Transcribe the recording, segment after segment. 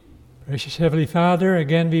Gracious Heavenly Father,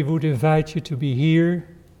 again we would invite you to be here,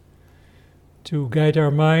 to guide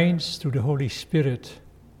our minds through the Holy Spirit,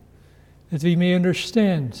 that we may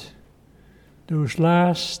understand those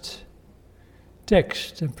last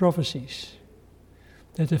texts and prophecies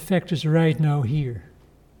that affect us right now here.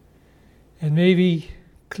 And may we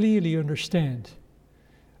clearly understand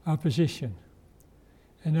our position.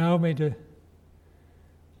 And now may the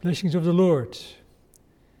blessings of the Lord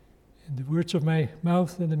and the words of my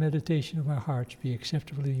mouth and the meditation of our hearts be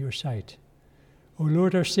acceptable in your sight. O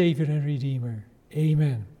Lord, our Savior and Redeemer.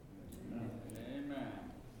 Amen.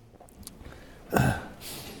 Amen.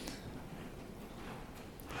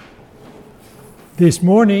 This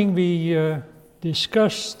morning we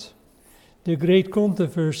discussed the great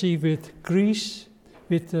controversy with Greece,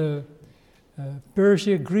 with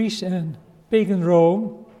Persia, Greece and pagan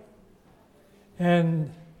Rome,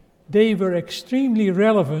 and they were extremely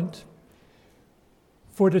relevant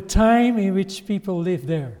for the time in which people lived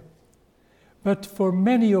there. But for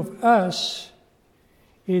many of us,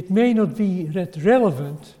 it may not be that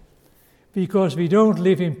relevant because we don't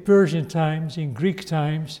live in Persian times, in Greek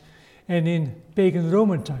times, and in pagan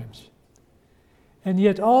Roman times. And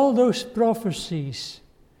yet all those prophecies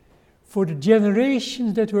for the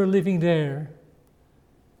generations that were living there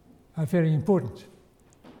are very important.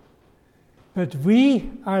 But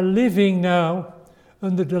we are living now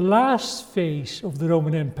under the last phase of the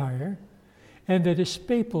Roman Empire, and that is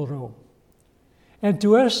Papal Rome. And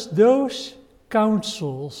to us, those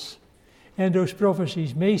counsels and those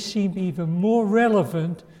prophecies may seem even more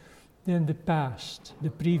relevant than the past, the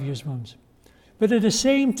previous ones. But at the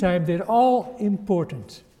same time, they're all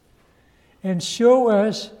important and show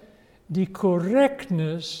us the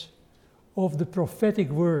correctness of the prophetic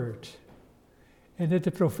word. And that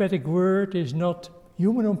the prophetic word is not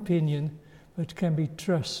human opinion, but can be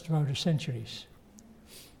trusted throughout the centuries.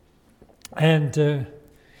 And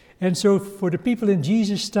so for the people in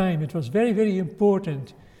Jesus' time, it was very, very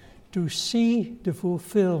important to see the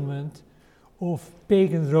fulfillment of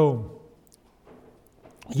pagan Rome.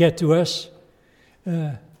 Yet to us,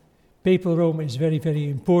 Papal Rome is very, very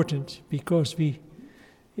important because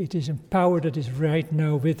it is a power that is right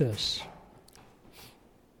now with us.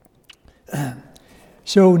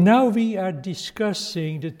 So now we are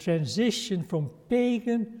discussing the transition from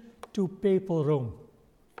pagan to Papal Rome.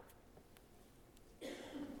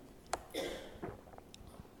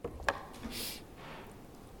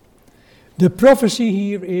 The prophecy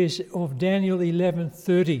here is of Daniel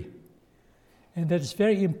 11:30. And that is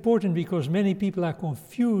very important because many people are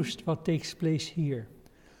confused what takes place here.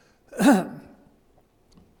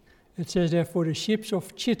 It says, therefore the ships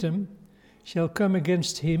of Chittim shall come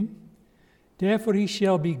against him, therefore he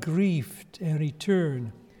shall be grieved and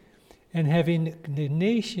return, and have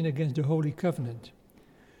indignation against the holy covenant.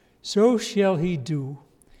 So shall he do,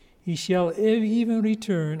 he shall even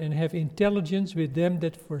return and have intelligence with them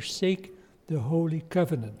that forsake the holy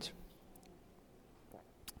covenant.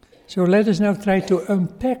 So let us now try to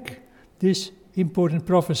unpack this important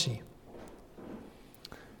prophecy.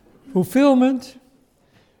 Fulfillment,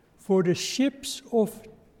 for the ships of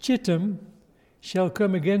Chittim shall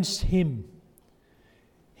come against him.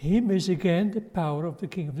 Him is again the power of the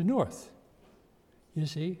king of the north. You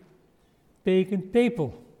see, pagan,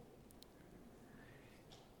 papal.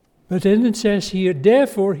 But then it says here,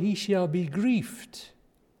 therefore he shall be grieved.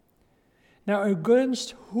 Now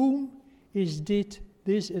against whom is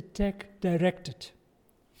this attack directed?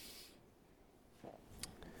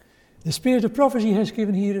 The Spirit of Prophecy has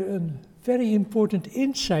given here a very important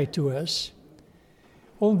insight to us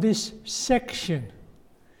on this section.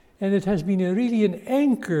 And it has been really an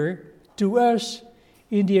anchor to us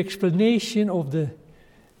in the explanation of the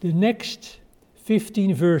next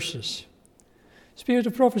 15 verses. Spirit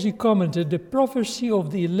of Prophecy commented, the prophecy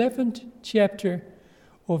of the 11th chapter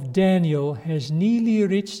of Daniel has nearly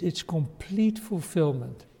reached its complete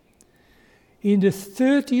fulfillment. In the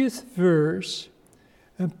 30th verse,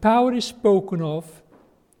 a power is spoken of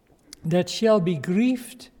that shall be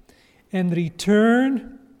grieved and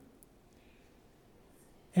return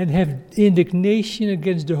and have indignation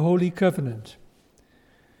against the Holy Covenant.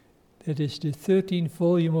 That is the 13th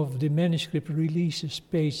volume of the manuscript releases,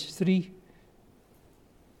 page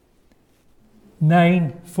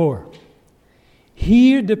 394.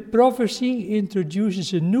 Here the prophecy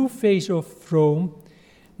introduces a new phase of Rome,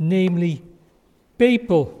 namely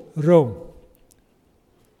Papal Rome.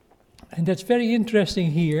 And that's very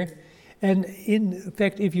interesting here. And in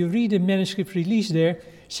fact, if you read the manuscript release there,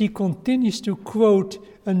 she continues to quote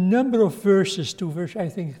a number of verses to verse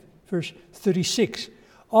 36,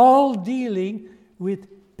 all dealing with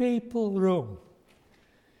Papal Rome.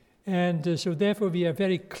 And so therefore we are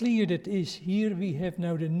very clear that is here we have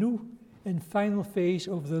now the new and final phase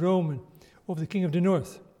of the King of the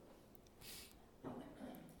North.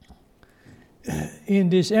 In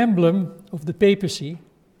this emblem of the papacy,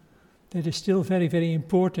 that is still very, very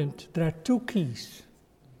important, there are two keys.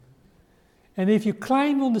 And if you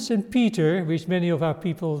climb on the St. Peter, which many of our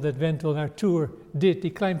people that went on our tour did,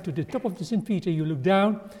 they climbed to the top of the St. Peter, you look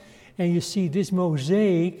down and you see this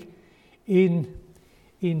mosaic in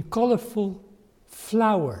colorful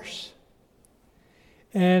flowers.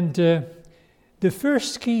 And the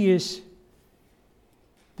first key is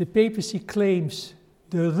the papacy claims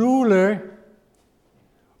the ruler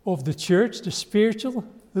of the church, the spiritual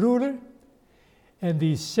ruler, and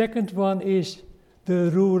the second one is the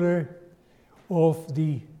ruler of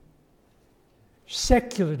the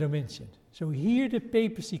secular dimension. So here the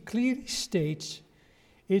papacy clearly states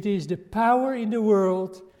it is the power in the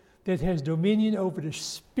world that has dominion over the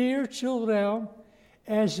spiritual realm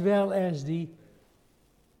as well as the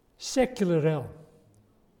secular realm.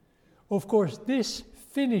 Of course, this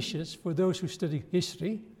finishes, for those who study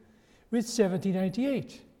history, with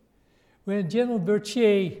 1798, when General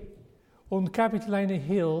Berthier on Capitoline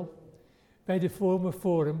Hill by the former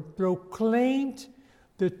Forum proclaimed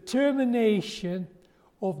the termination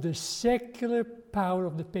of the secular power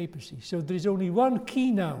of the papacy. So there is only one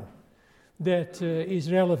key now that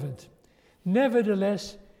is relevant.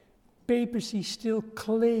 Nevertheless, papacy still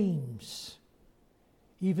claims,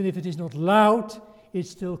 even if it is not loud, it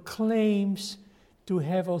still claims to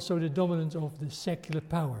have also the dominance of the secular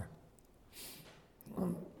power.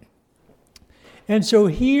 And so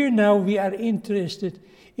here now we are introduced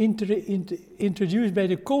by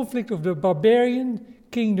the conflict of the barbarian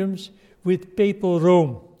kingdoms with Papal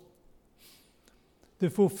Rome. The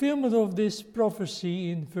fulfillment of this prophecy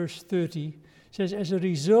in verse 30 says, as a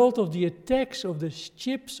result of the attacks of the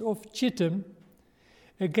ships of Chittim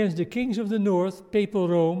against the kings of the north, Papal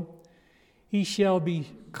Rome, he shall be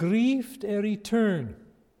grieved and return.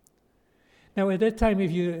 Now at that time,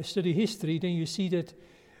 if you study history, then you see that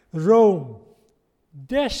Rome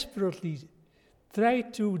desperately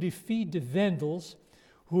tried to defeat the Vandals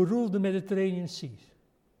who ruled the Mediterranean Sea.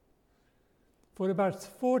 For about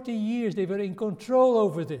 40 years they were in control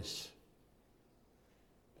over this.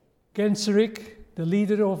 Genseric, the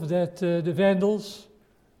leader of the Vandals,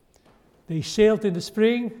 they sailed in the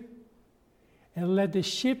spring and let the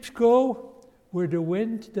ships go where the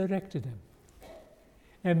wind directed them.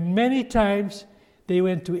 And many times they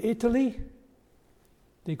went to Italy,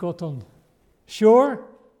 they got on shore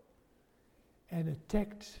and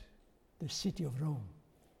attacked the city of Rome,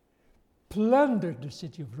 plundered the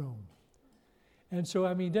city of Rome. And so,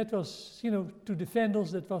 I mean, that was, to the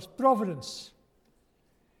Vandals, that was providence.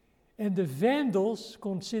 And the Vandals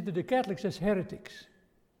considered the Catholics as heretics.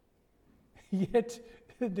 Yet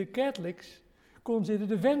the Catholics considered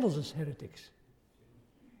the Vandals as heretics.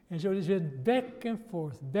 And so this went back and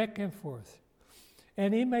forth, back and forth.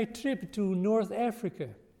 And in my trip to North Africa,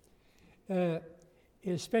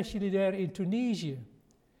 especially there in Tunisia,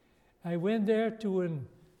 I went there to a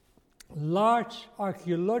large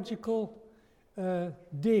archaeological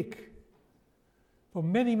dig for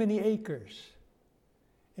many, many acres.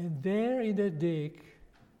 And there in that dig,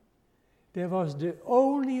 there was the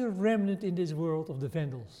only remnant in this world of the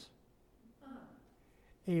Vandals.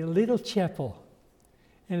 A little chapel.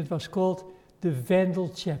 And it was called the Vandal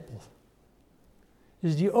Chapel.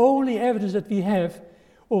 This is the only evidence that we have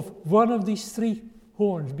of one of these three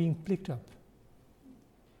horns being picked up.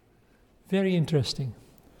 Very interesting.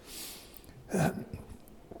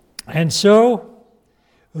 And so,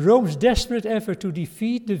 Rome's desperate effort to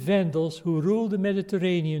defeat the Vandals who ruled the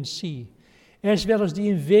Mediterranean Sea, as well as the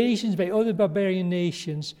invasions by other barbarian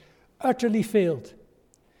nations, utterly failed.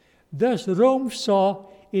 Thus, Rome saw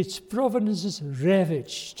its provinces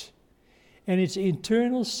ravaged, and its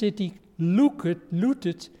internal city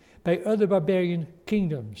looted by other barbarian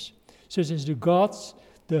kingdoms, such as the Goths,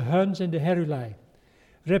 the Huns, and the Heruli,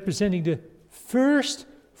 representing the first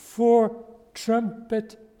 4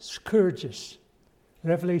 trumpet scourges.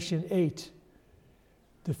 Revelation 8.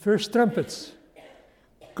 The first trumpets.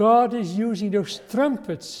 God is using those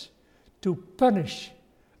trumpets to punish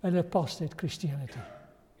an apostate Christianity.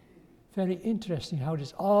 Very interesting how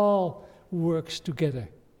this all works together.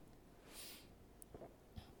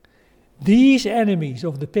 These enemies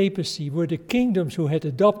of the papacy were the kingdoms who had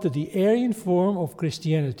adopted the Arian form of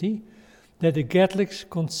Christianity that the Catholics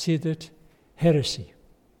considered heresy.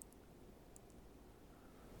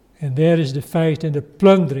 And there is the fight and the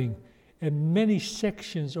plundering, and many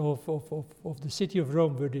sections of the city of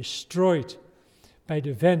Rome were destroyed by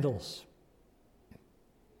the Vandals.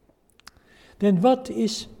 then what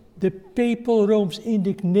is the Papal Rome's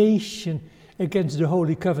indignation against the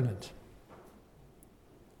Holy Covenant?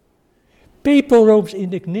 Papal Rome's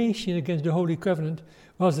indignation against the Holy Covenant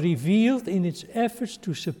was revealed in its efforts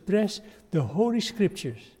to suppress the Holy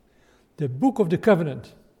Scriptures, the Book of the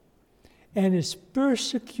Covenant, and its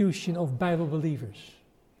persecution of Bible believers.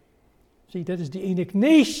 See, that is the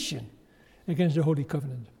indignation against the Holy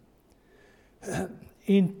Covenant.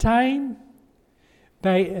 In time,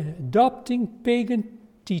 by adopting pagan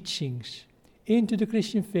teachings into the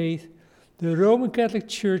Christian faith, the Roman Catholic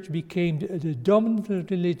Church became the dominant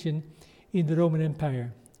religion in the Roman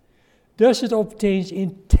Empire. Thus it obtains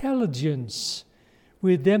intelligence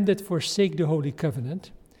with them that forsake the Holy Covenant,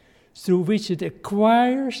 through which it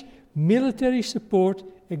acquires military support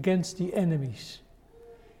against the enemies.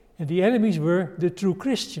 And the enemies were the true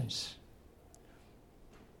Christians.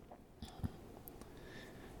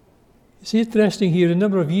 It's interesting here, a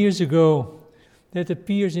number of years ago, that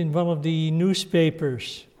appears in one of the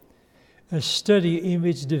newspapers, a study in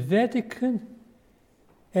which the Vatican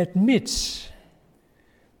admits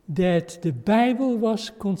that the Bible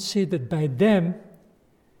was considered by them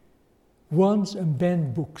once a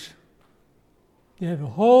banned book. They have a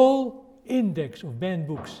whole index of banned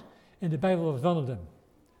books, and the Bible was one of them.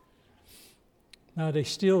 Now, they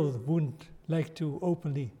still wouldn't like to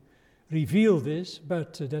openly reveal this,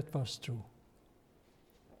 but that was true.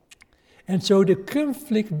 And so the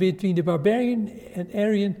conflict between the barbarian and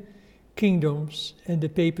Arian kingdoms and the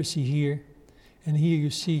papacy here, and here you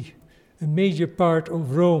see a major part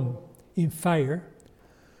of Rome in fire.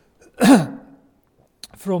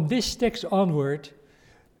 From this text onward,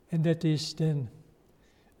 and that is then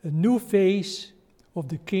a new phase of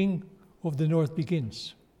the king of the north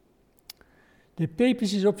begins. The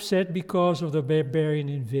papacy is upset because of the barbarian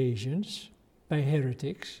invasions by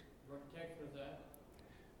heretics. What text was that?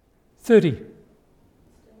 30.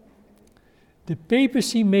 The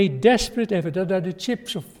papacy made desperate effort, that are the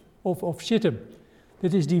chips of Shittim.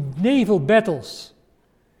 That is the naval battles.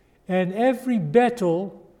 And every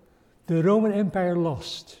battle the Roman Empire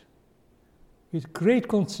lost with great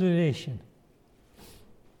consternation.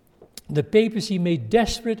 The papacy made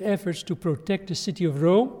desperate efforts to protect the city of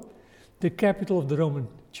Rome, the capital of the Roman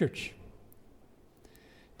Church.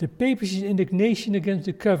 The papacy's indignation against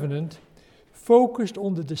the covenant focused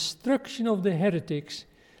on the destruction of the heretics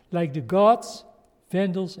like the Goths,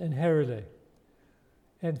 Vandals, and Heruli.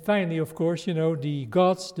 And finally, of course, the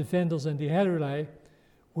Goths, the Vandals, and the Heruli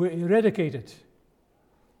were eradicated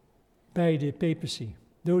by the papacy.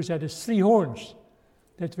 Those are the three horns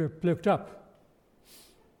that were plucked up.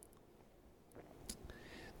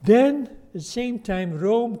 Then, at the same time,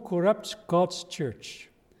 Rome corrupts God's church.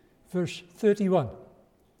 Verse 31.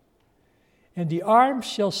 And the arm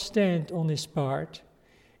shall stand on his part,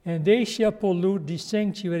 and they shall pollute the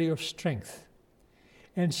sanctuary of strength,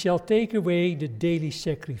 and shall take away the daily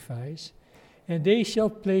sacrifice, and they shall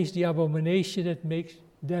place the abomination that makes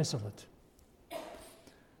desolate.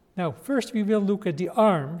 Now, first we will look at the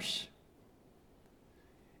arms,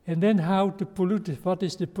 and then how to pollute it. What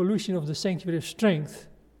is the pollution of the sanctuary of strength?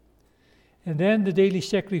 And then the daily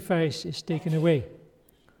sacrifice is taken away,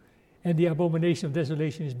 and the abomination of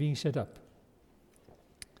desolation is being set up.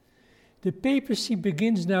 The papacy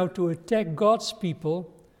begins now to attack God's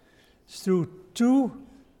people through two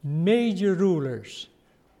major rulers,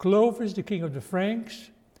 Clovis, the king of the Franks,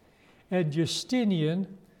 and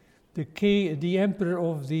Justinian, the emperor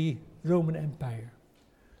of the Roman Empire.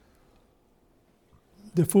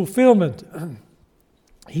 The fulfillment.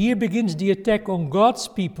 Here begins the attack on God's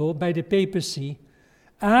people by the papacy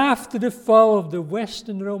after the fall of the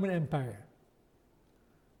Western Roman Empire.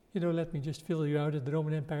 Let me just fill you out that the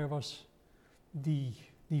Roman Empire was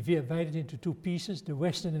divided into two pieces, the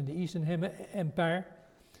Western and the Eastern Empire.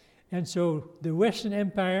 And so the Western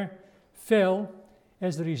Empire fell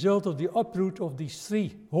as a result of the uproot of these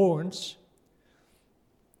three horns.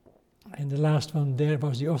 And the last one there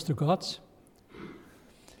was the Ostrogoths.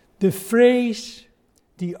 The phrase,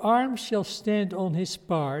 "the arm shall stand on his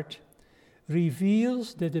part,"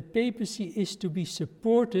 reveals that the papacy is to be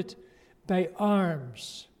supported by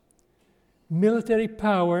arms, military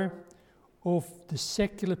power of the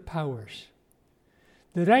secular powers.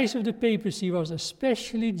 The rise of the papacy was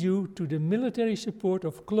especially due to the military support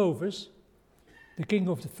of Clovis, the king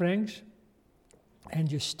of the Franks, and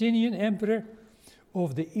Justinian, emperor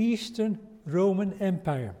of the Eastern Roman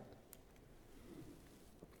Empire.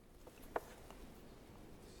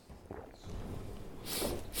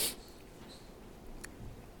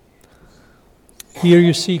 Here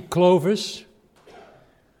you see Clovis,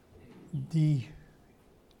 the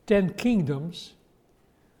 10 kingdoms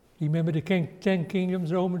Remember the 10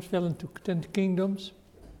 kingdoms, Romans fell into 10 kingdoms.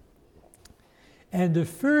 And the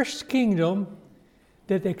first kingdom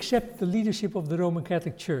that accepted the leadership of the Roman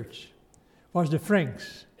Catholic Church was the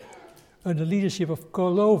Franks, under the leadership of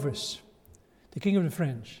Clovis, the king of the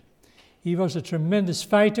French. He was a tremendous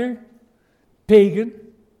fighter, pagan,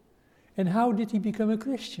 and how did he become a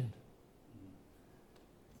Christian?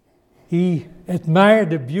 He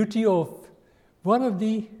admired the beauty of one of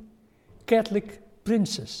the Catholic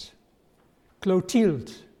princes,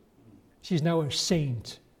 Clotilde. She's now a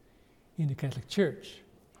saint in the Catholic Church.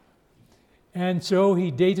 And so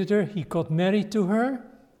he dated her, he got married to her,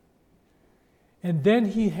 and then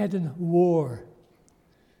he had a war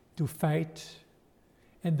to fight.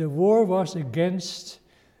 And the war was against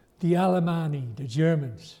the Alemanni, the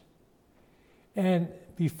Germans. And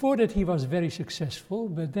before that he was very successful,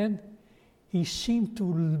 but then he seemed to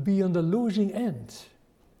be on the losing end.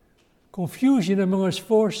 Confusion among his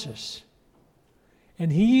forces.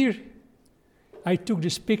 And here, I took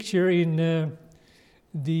this picture in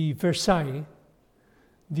the Versailles,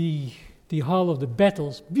 the hall of the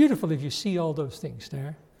battles. Beautiful if you see all those things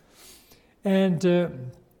there. And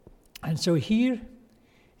so here,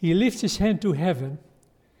 he lifts his hand to heaven,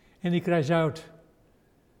 and he cries out,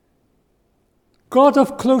 God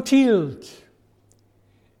of Clotilde,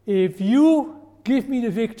 if you give me the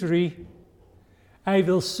victory, I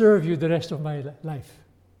will serve you the rest of my life.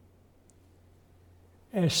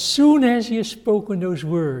 As soon as he has spoken those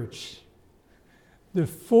words, the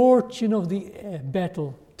fortune of the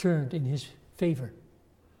battle turned in his favor.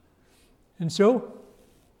 And so,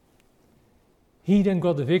 he then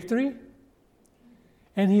got the victory,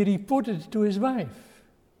 and he reported it to his wife.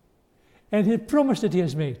 And he promised that he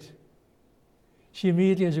has made. She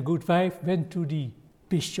immediately, as a good wife, went to the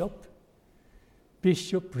Bishop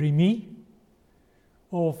Remy,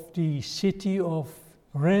 of the city of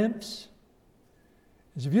Reims.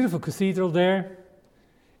 There's a beautiful cathedral there,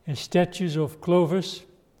 and statues of Clovis.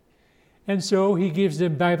 And so he gives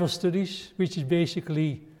them Bible studies, which is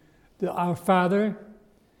basically Our Father,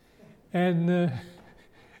 and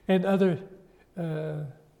other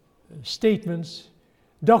statements,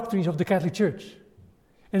 doctrines of the Catholic Church.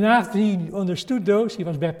 And after he understood those, he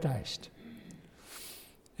was baptized.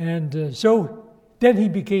 And so then he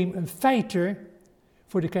became a fighter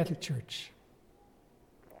for the Catholic Church.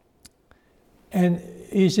 And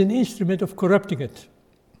is an instrument of corrupting it.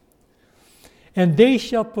 And they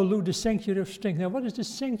shall pollute the sanctuary of strength. Now, what is the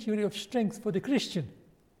sanctuary of strength for the Christian?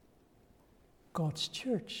 God's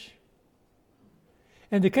church.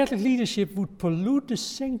 And the Catholic leadership would pollute the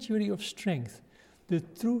sanctuary of strength, the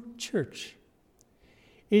true church.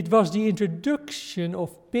 It was the introduction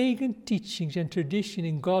of pagan teachings and tradition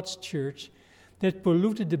in God's church that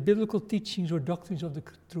polluted the biblical teachings or doctrines of the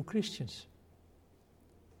true Christians.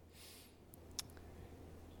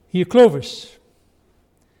 Here Clovis.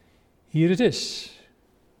 Here it is.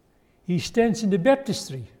 He stands in the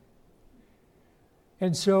baptistry.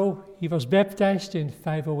 And so he was baptized in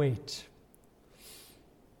 508.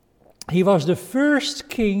 He was the first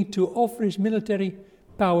king to offer his military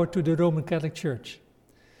power to the Roman Catholic Church.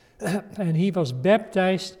 And he was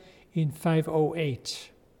baptized in 508.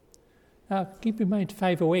 Now, keep in mind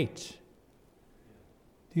 508.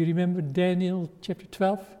 Do you remember Daniel chapter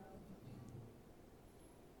 12?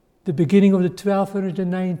 The beginning of the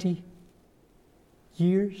 1290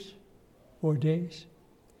 years or days.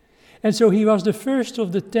 And so he was the first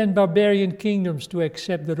of the 10 barbarian kingdoms to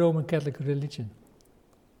accept the Roman Catholic religion.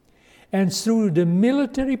 And through the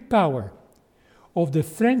military power of the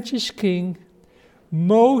Frankish king,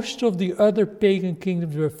 most of the other pagan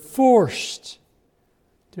kingdoms were forced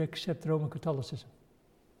to accept Roman Catholicism.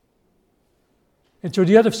 And so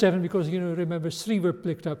the other 7, because remember 3 were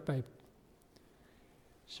picked up by.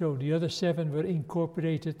 So the other 7 were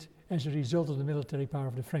incorporated as a result of the military power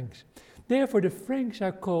of the Franks. Therefore, the Franks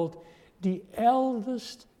are called the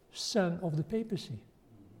eldest son of the papacy.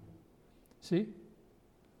 See?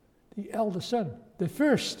 The eldest son, the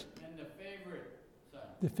first. And the favorite son.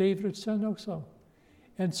 The favorite son also.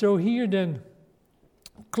 And so here then,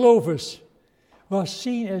 Clovis was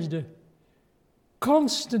seen as the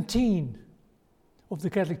Constantine of the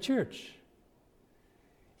Catholic Church.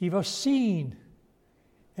 He was seen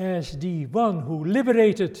as the one who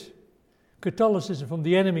liberated Catholicism from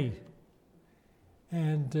the enemy.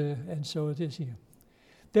 And so it is here.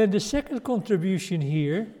 Then the second contribution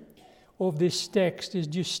here of this text is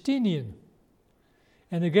Justinian.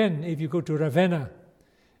 And again, if you go to Ravenna,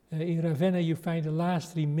 in Ravenna you find the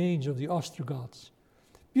last remains of the Ostrogoths.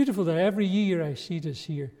 Beautiful there. Every year I see this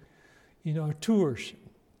here in our tours.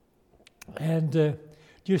 And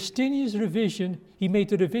Justinian's revision, he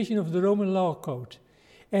made a revision of the Roman law code,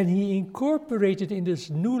 and he incorporated in this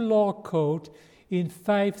new law code in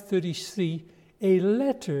 533 a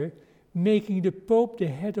letter making the Pope the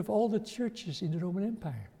head of all the churches in the Roman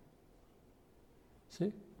Empire.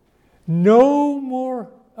 See? No more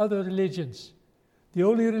other religions. The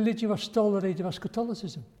only religion was tolerated was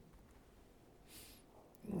Catholicism.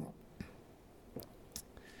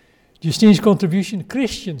 Justinian's contribution: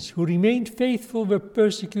 Christians who remained faithful were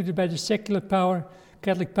persecuted by the secular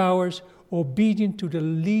Catholic powers, obedient to the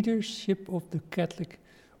leadership of the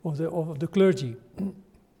of the clergy.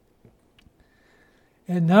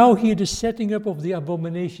 And now here the setting up of the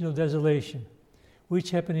abomination of desolation, which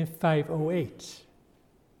happened in 508.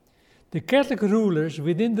 The Catholic rulers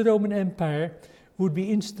within the Roman Empire would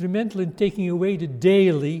be instrumental in taking away the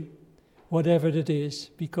daily, whatever it is,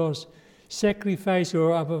 because sacrifice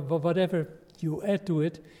or whatever you add to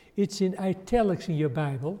it, it's in italics in your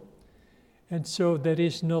Bible, and so there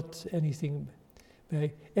is not anything,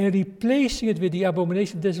 and replacing it with the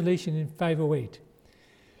abomination of desolation in 508.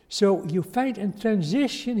 So you find a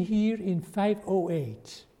transition here in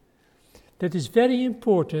 508 that is very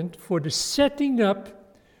important for the setting up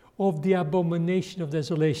of the abomination of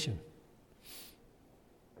desolation.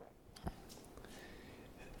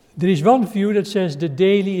 There is one view that says the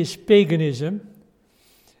daily is paganism,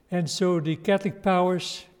 and so the Catholic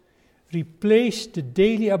powers replaced the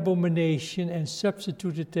daily abomination and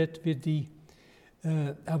substituted that with the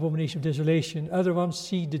abomination of desolation. Other ones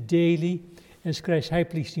see the daily as Christ's high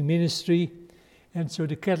priestly ministry, and so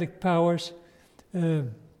the Catholic powers,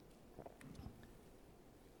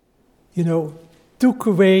 took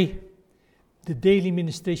away the daily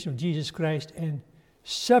ministration of Jesus Christ and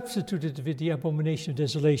substituted it with the abomination of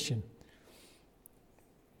desolation.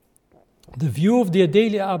 The view of the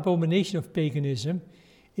daily abomination of paganism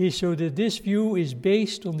is so that this view is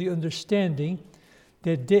based on the understanding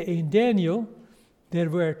that in Daniel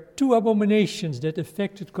there were two abominations that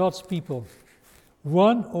affected God's people.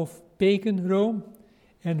 One of pagan Rome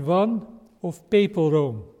and one of papal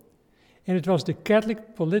Rome. And it was the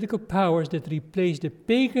Catholic political powers that replaced the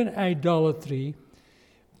pagan idolatry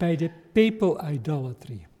by the papal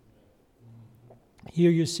idolatry.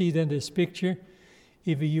 Here you see then this picture.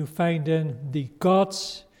 If you find then the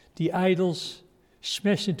gods, the idols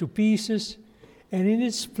smashed into pieces, and in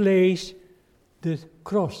its place the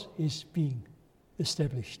cross is being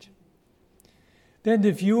established. Then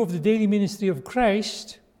the view of the daily ministry of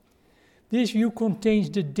Christ. This view contains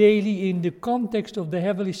the daily in the context of the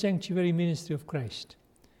heavenly sanctuary ministry of Christ.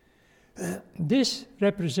 This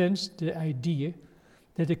represents the idea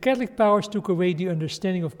that the Catholic powers took away the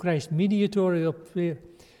understanding of Christ's mediatorial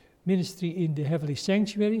ministry in the heavenly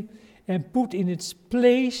sanctuary and put in its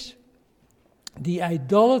place the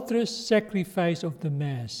idolatrous sacrifice of the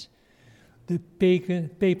Mass, the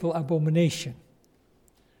papal abomination.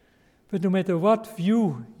 But no matter what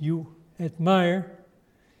view you admire,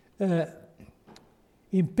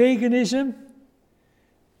 in paganism,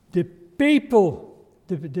 the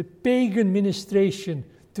pagan ministration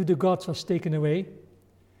to the gods was taken away,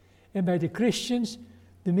 and by the Christians,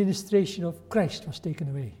 the ministration of Christ was taken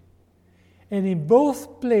away. And in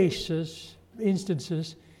both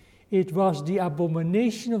instances, it was the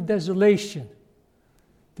abomination of desolation,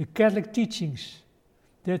 the Catholic teachings,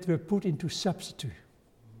 that were put into substitute.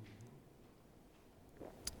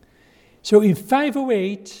 So in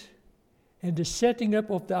 508, and the setting up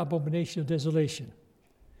of the abomination of desolation,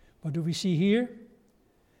 what do we see here?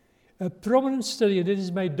 A prominent study, and this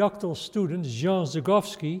is my doctoral student, Jean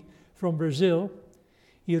Zagowski from Brazil.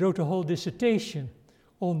 He wrote a whole dissertation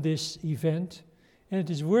on this event, and it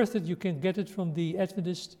is worth it. You can get it from the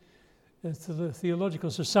Adventist Theological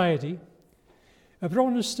Society. A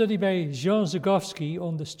prominent study by Jean Zagowski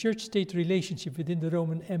on the church-state relationship within the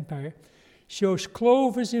Roman Empire shows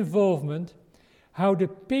Clovis' involvement, how the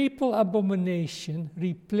papal abomination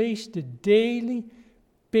replaced the daily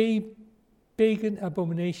pagan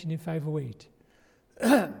abomination in 508.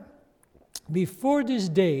 Before this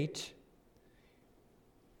date,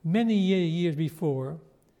 many years before,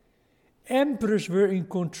 emperors were in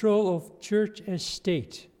control of church and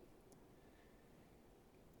state.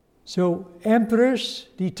 So emperors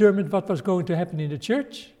determined what was going to happen in the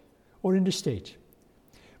church or in the state.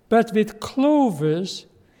 But with Clovis,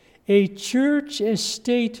 a church and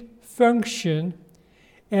state function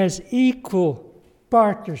as equal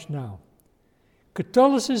partners now.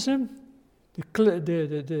 Catholicism, the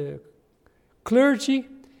clergy,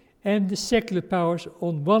 and the secular powers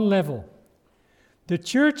on one level. The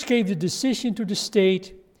church gave the decision to the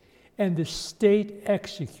state, and the state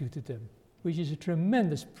executed them, which is a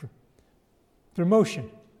tremendous promotion.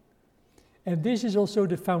 And this is also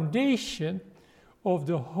the foundation of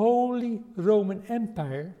the Holy Roman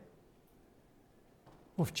Empire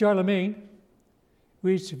of Charlemagne,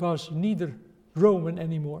 which was neither Roman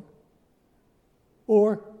anymore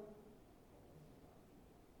or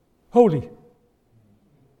holy.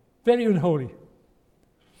 Very unholy.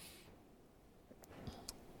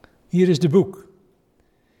 Here is the book.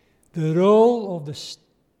 The role of the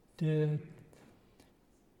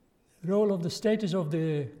status of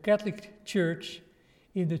the Catholic Church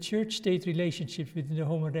in the church-state relationships within the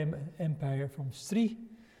Roman Empire from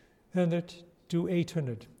 300 to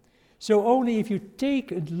 800. So only if you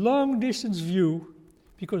take a long-distance view,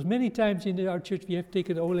 because many times in our church we have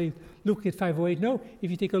taken only looking at 508. No, if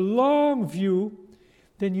you take a long view,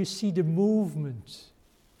 then you see the movement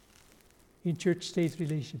in church-state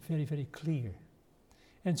relationship very, very clear.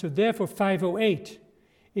 And so therefore 508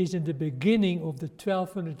 is in the beginning of the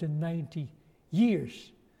 1290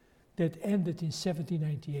 years that ended in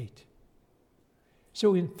 1798.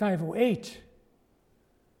 So in 508,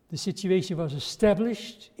 the situation was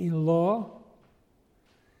established in law,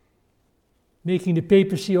 making the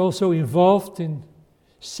papacy also involved in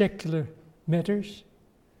secular matters.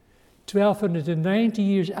 1290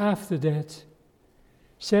 years after that,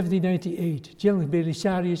 1798, General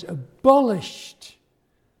Belisarius abolished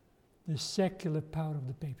the secular power of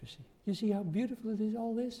the papacy. You see how beautiful it is,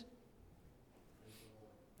 all this?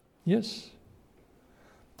 Yes.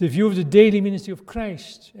 The view of the daily ministry of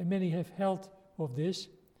Christ, and many have held of this.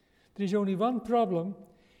 There is only one problem,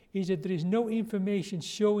 is that there is no information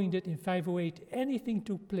showing that in 508 anything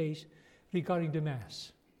took place regarding the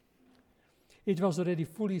Mass. It was already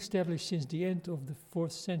fully established since the end of the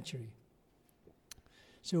 4th century.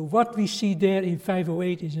 So what we see there in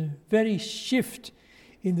 508 is a very shift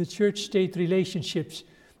in the church-state relationships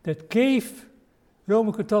that gave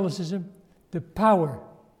Roman Catholicism the power,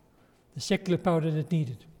 the secular power that it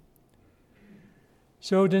needed.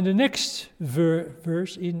 So then the next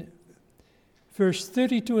verse, in verse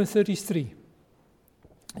 32 and 33,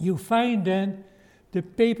 you find then the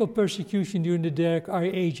papal persecution during the Dark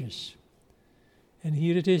Ages. And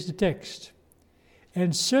here it is, the text.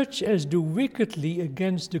 And such as do wickedly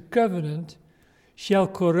against the covenant shall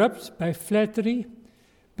corrupt by flattery,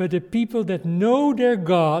 but the people that know their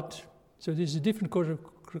God, so this is a different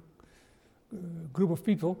group of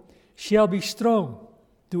people, shall be strong,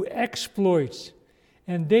 do exploits,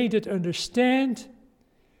 and they that understand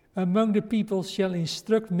among the people shall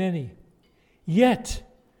instruct many. Yet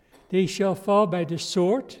they shall fall by the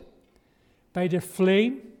sword, by the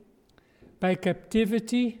flame, by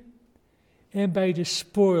captivity, and by the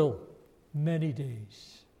spoil many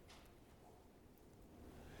days.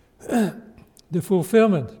 The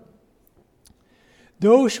fulfillment.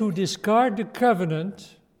 Those who discard the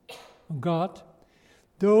covenant of God,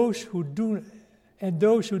 those who do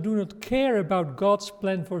not care about God's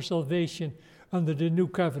plan for salvation under the new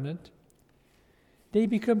covenant, they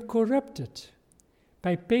become corrupted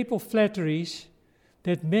by papal flatteries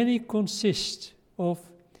that many consist of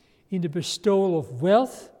in the bestowal of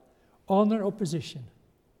wealth, honor, or position.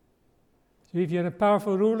 So if you're a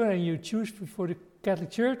powerful ruler and you choose for the Catholic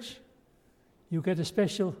Church, you get a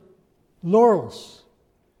special laurels,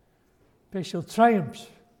 special triumphs,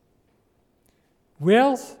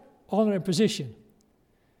 wealth, honor, and position.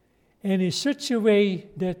 And in such a way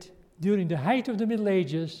that during the height of the Middle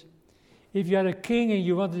Ages, if you are a king and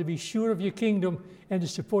you wanted to be sure of your kingdom and the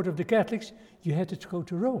support of the Catholics, you had to go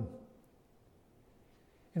to Rome.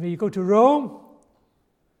 And when you go to Rome,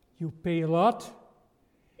 you pay a lot,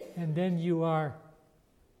 and then you are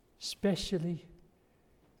specially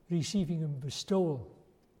receiving a bestowal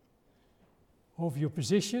of your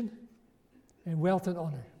position and wealth and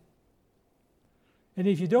honor. And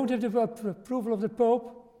if you don't have the approval of the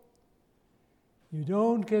Pope, you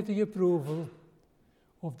don't get the approval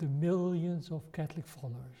of the millions of Catholic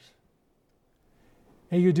followers.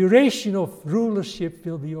 And your duration of rulership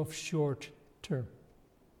will be of short term.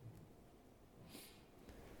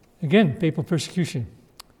 Again, papal persecution.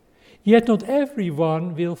 Yet not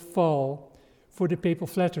everyone will fall for the papal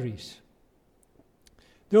flatteries.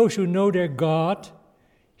 Those who know their God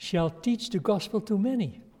shall teach the gospel to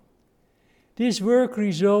many. This work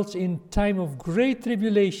results in time of great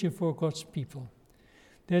tribulation for God's people.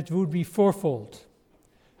 That would be fourfold.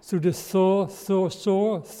 Through the sword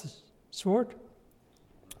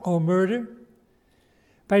or murder,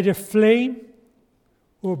 by the flame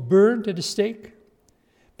or burned at the stake,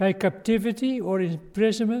 by captivity or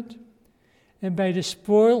imprisonment, and by the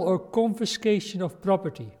spoil or confiscation of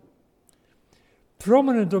property.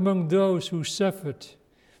 Prominent among those who suffered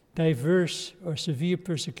diverse or severe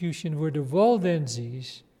persecution were the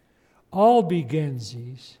Waldenses,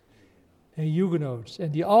 Albigenses, and Huguenots.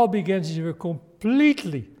 And the Albigenses were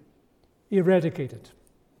completely eradicated.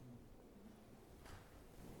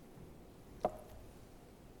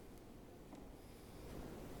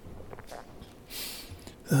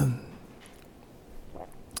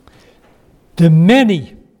 The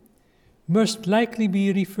many must likely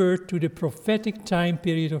be referred to the prophetic time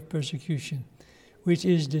period of persecution, which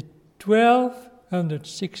is the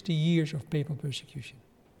 1260 years of papal persecution.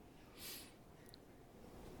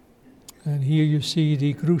 And here you see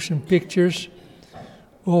the gruesome pictures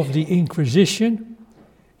of the Inquisition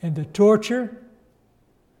and the torture.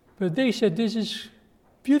 But they said this is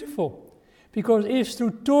beautiful, because if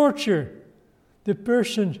through torture the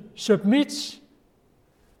person submits,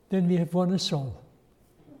 then we have won a soul.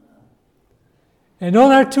 And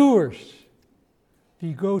on our tours,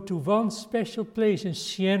 we go to one special place in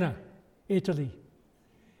Siena, Italy,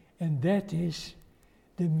 and that is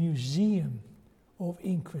the Museum of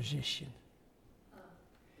Inquisition.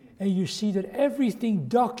 And you see that everything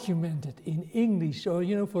documented in English,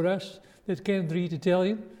 so for us that can't read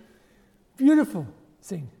Italian, beautiful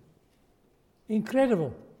thing,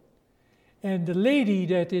 incredible. And the lady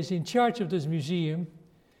that is in charge of this museum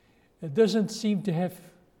doesn't seem to have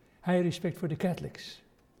high respect for the Catholics,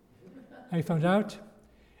 I found out.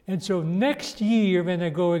 And so next year when I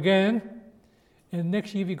go again, and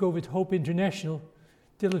next year we go with Hope International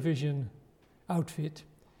television outfit,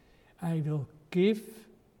 I will give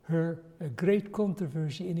her a great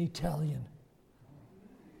controversy in Italian.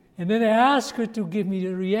 And then I ask her to give me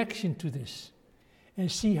a reaction to this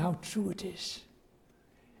and see how true it is.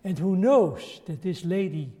 And who knows that this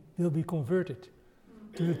lady will be converted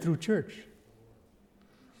to the true church.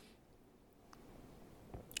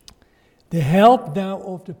 The help now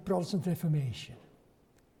of the Protestant Reformation.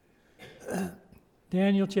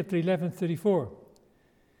 Daniel chapter 11:34.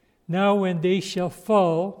 Now when they shall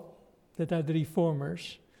fall, that are the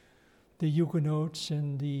reformers, the Huguenots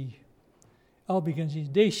and the Albigenses,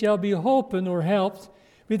 they shall be holpen or helped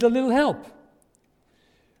with a little help.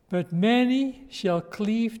 But many shall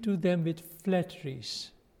cleave to them with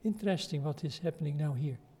flatteries. Interesting what is happening now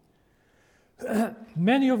here.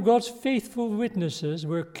 Many of God's faithful witnesses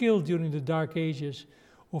were killed during the dark ages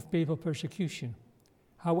of papal persecution.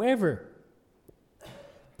 However,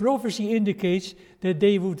 prophecy indicates that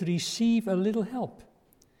they would receive a little help.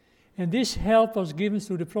 And this help was given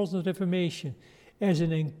through the Protestant Reformation as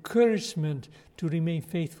an encouragement to remain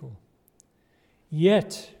faithful.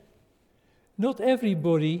 Yet, not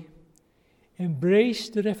everybody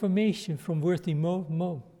embraced the Reformation from worthy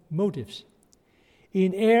motives.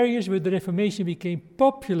 In areas where the Reformation became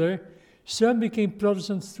popular, some became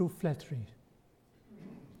Protestants through flattery.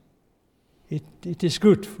 It is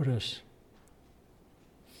good for us.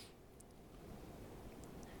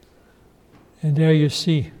 And there you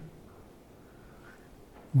see,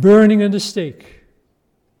 burning on the stake,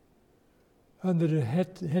 under the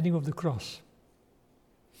heading of the cross.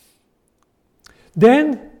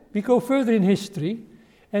 Then we go further in history,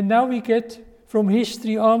 and now we get from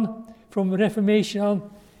history on, from Reformation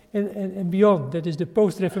on, and beyond. That is the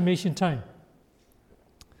post-Reformation time.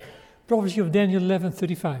 Prophecy of Daniel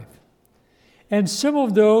 11:35. And some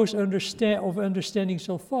of those understanding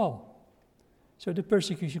shall fall. So the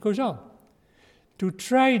persecution goes on. To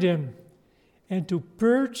try them, and to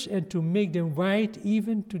purge and to make them white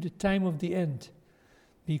even to the time of the end,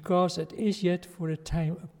 because it is yet for a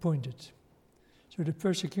time appointed. So the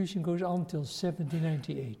persecution goes on till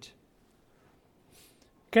 1798.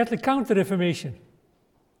 Catholic Counter-Reformation.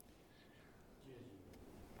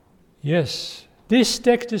 Yes, this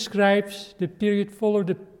text describes the period following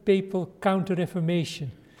the papal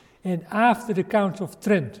Counter-Reformation and after the Council of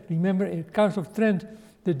Trent. Remember, in the Council of Trent,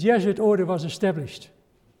 the Jesuit order was established.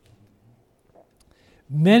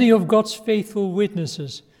 Many of God's faithful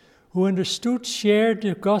witnesses who understood, shared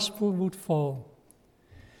the gospel would fall.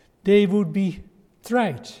 They would be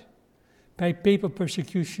tried by papal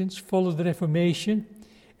persecutions, follow the Reformation,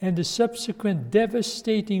 and the subsequent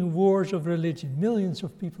devastating wars of religion. Millions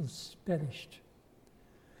of people perished.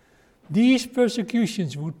 These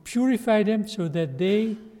persecutions would purify them so that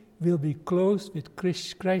they will be clothed with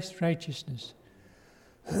Christ's righteousness.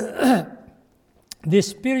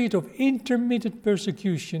 This period of intermittent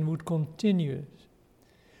persecution would continue,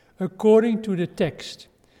 according to the text,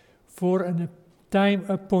 for a time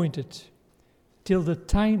appointed, till the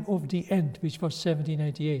time of the end, which was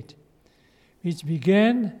 1798, which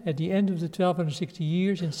began at the end of the 1260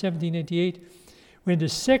 years in 1788, when the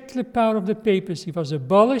secular power of the papacy was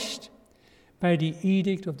abolished by the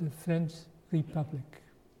edict of the French Republic.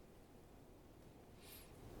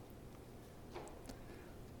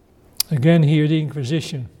 Again here the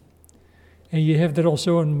Inquisition. And you have there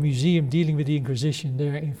also a museum dealing with the Inquisition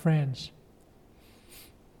there in France.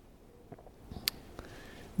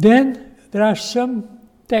 Then there are some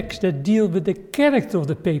texts that deal with the character of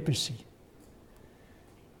the papacy.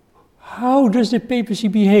 How does the papacy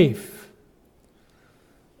behave?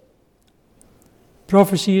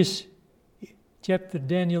 Prophecy is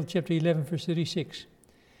Daniel chapter 11 verse 36.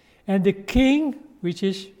 And the king, which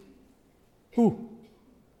is who?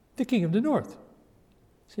 The king of the north.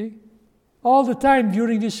 See? All the time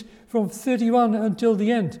during this, from 31 until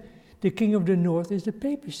the end, the king of the north is the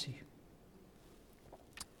papacy.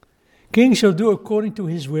 King shall do according to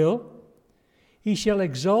his will. He shall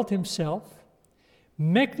exalt himself,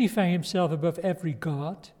 magnify himself above every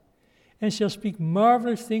god, and shall speak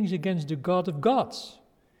marvelous things against the God of gods,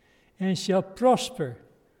 and shall prosper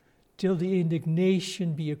till the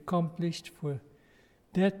indignation be accomplished, for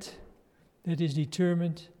that is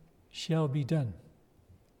determined shall be done.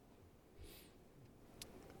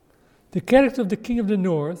 The character of the king of the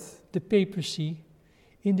north, the papacy,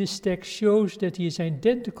 in this text shows that he is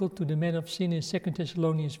identical to the man of sin in 2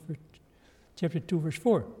 Thessalonians chapter 2 verse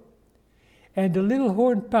 4. And the little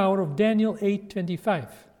horn power of Daniel 8:25.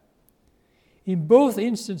 In both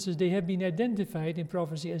instances they have been identified in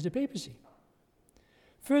prophecy as the papacy.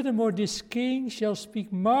 Furthermore, this king shall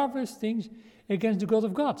speak marvelous things against the God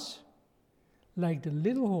of gods, like the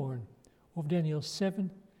little horn of Daniel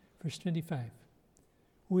 7 verse 25,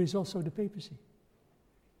 who is also the papacy.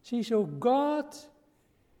 See, so God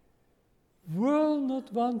will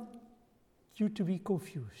not want you to be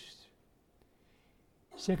confused.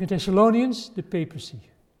 2 Thessalonians, the papacy.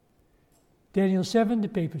 Daniel 7, the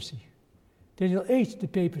papacy. Daniel 8, the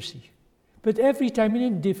papacy. But every time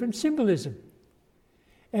in a different symbolism.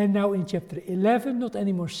 And now in chapter 11, not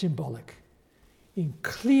anymore symbolic. In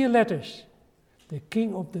clear letters, the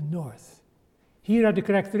king of the north. Here are the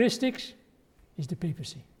characteristics, is the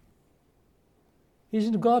papacy.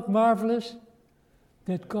 Isn't God marvelous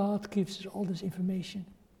that God gives us all this information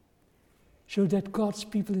so that God's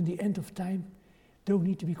people in the end of time don't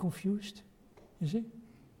need to be confused? You see?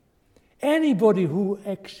 Anybody who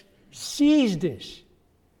sees this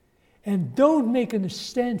and don't make a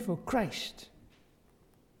stand for Christ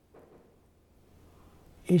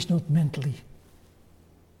is not mentally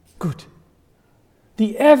good.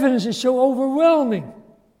 The evidence is so overwhelming.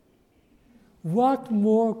 What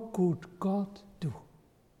more could God do?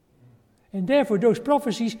 And therefore those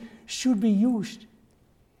prophecies should be used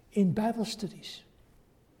in Bible studies.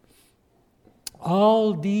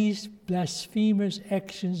 All these blasphemous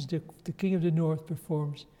actions the king of the north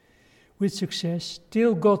performs with success,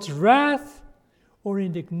 till God's wrath or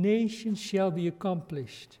indignation shall be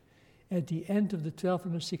accomplished at the end of the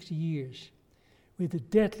 1260 years, with a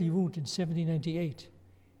deadly wound in 1798,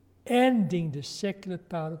 ending the secular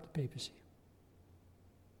power of the papacy.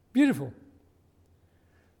 Beautiful.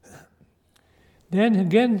 Then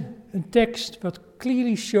again, a text that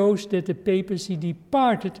clearly shows that the papacy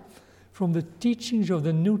departed from the teachings of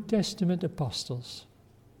the New Testament apostles.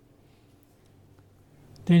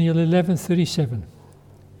 Daniel 11:37.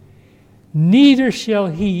 Neither shall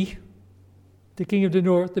he, the king of the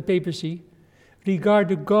north, the papacy, regard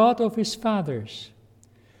the God of his fathers,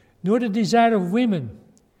 nor the desire of women,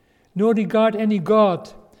 nor regard any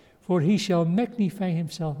god, for he shall magnify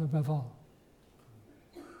himself above all.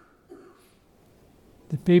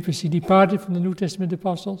 The papacy departed from the New Testament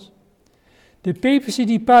apostles. The papacy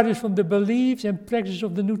departed from the beliefs and practices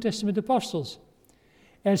of the New Testament apostles,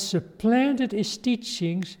 and supplanted its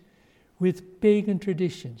teachings with pagan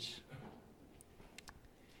traditions.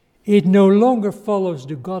 It no longer follows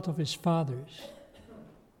the God of his fathers.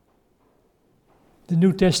 The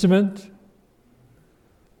New Testament,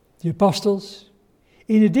 the apostles,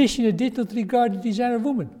 in addition, it did not regard the desire of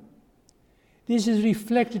woman. This is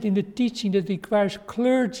reflected in the teaching that requires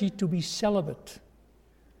clergy to be celibate.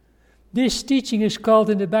 This teaching is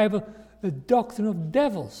called in the Bible a doctrine of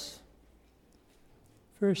devils.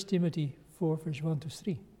 1 Timothy 4, verse 1 to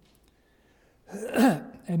 3.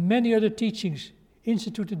 And many other teachings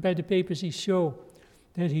instituted by the papacy show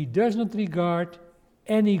that he does not regard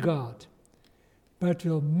any god, but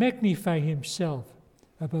will magnify himself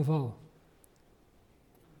above all.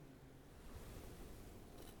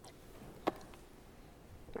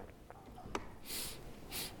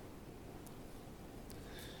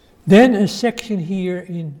 Then a section here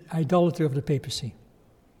in idolatry of the papacy.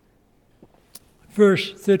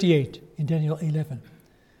 Verse 38 in Daniel 11.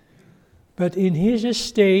 But in his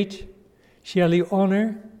estate shall he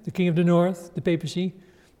honor, the king of the north, the papacy,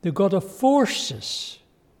 the god of forces,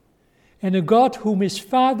 and a god whom his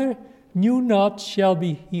father knew not shall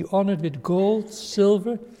be he honored with gold,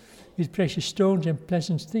 silver, with precious stones and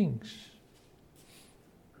pleasant things.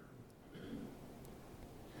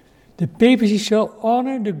 The papacy shall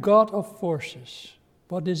honor the God of forces.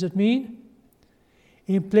 What does it mean?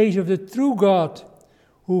 In place of the true God,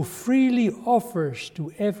 who freely offers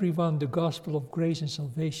to everyone the gospel of grace and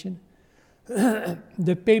salvation,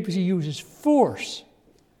 the papacy uses force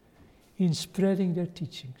in spreading their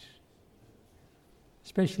teachings,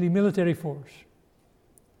 especially military force.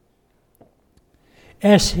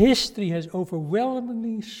 As history has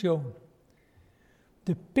overwhelmingly shown,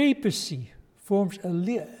 the papacy forms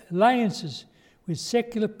alliances with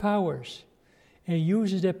secular powers and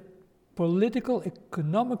uses their political,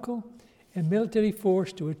 economical, and military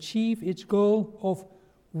force to achieve its goal of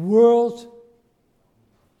world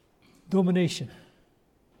domination.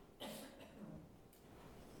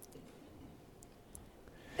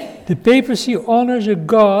 The papacy honors a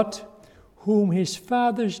God whom his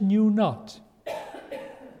fathers knew not.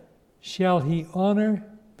 Shall he honor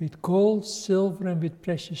with gold, silver, and with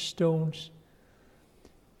precious stones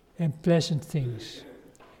and pleasant things?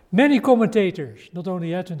 Many commentators, not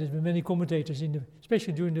only Adventists, but many commentators,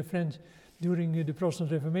 especially during the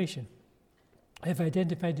Protestant Reformation, have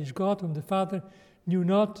identified this God whom the Father knew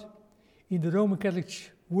not in the Roman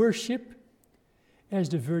Catholic worship as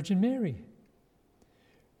the Virgin Mary.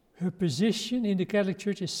 Her position in the Catholic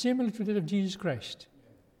Church is similar to that of Jesus Christ.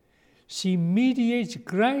 She mediates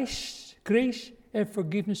grace and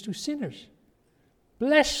forgiveness to sinners.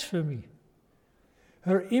 Blasphemy.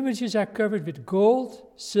 Her images are covered with gold,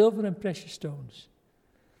 silver, and precious stones,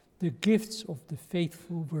 the gifts of the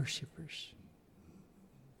faithful worshippers.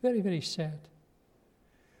 Very, very sad.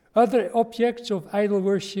 Other objects of idol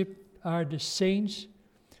worship are the saints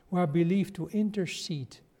who are believed to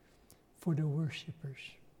intercede for the worshippers.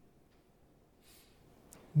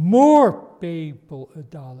 More papal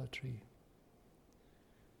idolatry.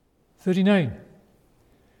 39.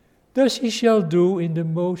 Thus he shall do in the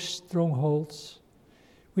most strongholds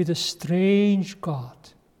with a strange God,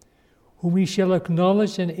 whom he shall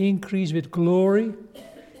acknowledge and increase with glory,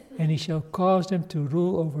 and he shall cause them to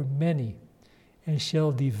rule over many, and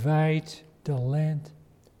shall divide the land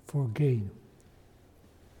for gain.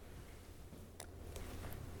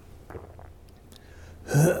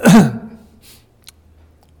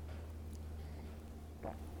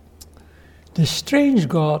 The strange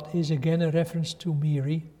God is again a reference to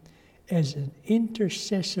Mary as an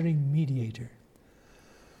intercessory mediator.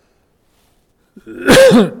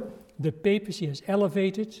 The papacy has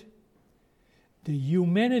elevated the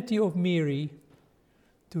humanity of Mary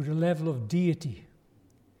to the level of deity,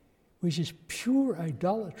 which is pure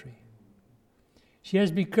idolatry. She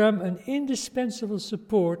has become an indispensable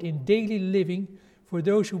support in daily living for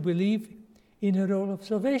those who believe in her role of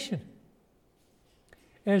salvation.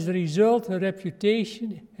 As a result, her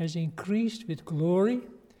reputation has increased with glory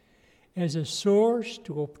as a source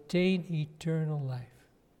to obtain eternal life.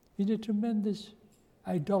 Isn't it tremendous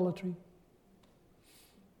idolatry?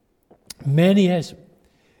 Mary has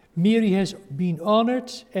been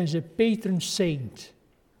honored as a patron saint.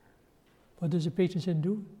 What does a patron saint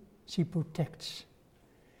do? She protects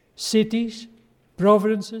cities,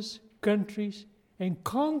 provinces, countries, and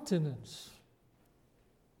continents.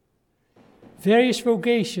 Various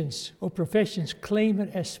vocations or professions claim her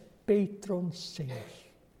as patron saint.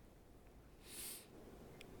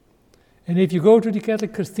 And if you go to the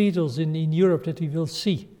Catholic cathedrals in Europe that we will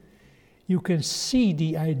see, you can see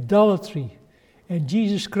the idolatry. And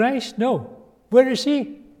Jesus Christ, no. Where is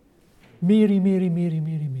he? Mary, Mary, Mary,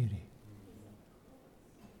 Mary, Mary.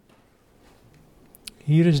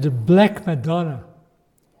 Here is the Black Madonna.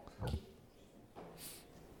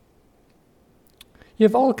 You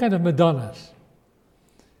have all kinds of Madonnas.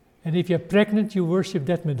 And if you're pregnant, you worship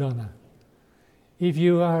that Madonna. If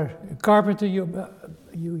you are a carpenter,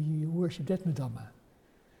 you worship that Madonna.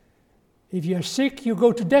 If you are sick, you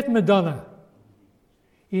go to that Madonna.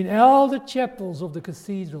 In all the chapels of the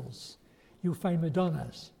cathedrals, you find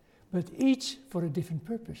Madonnas, but each for a different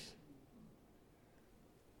purpose.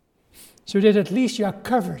 So that at least you are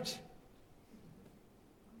covered.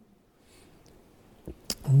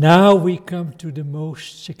 Now we come to the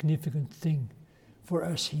most significant thing for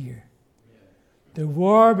us here. The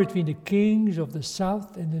war between the kings of the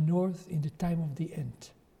south and the north in the time of the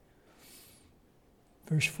end.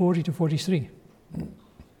 Verse 40 to 43.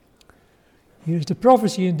 Here's the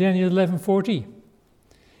prophecy in Daniel 11:40.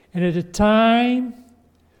 And at the time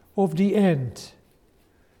of the end,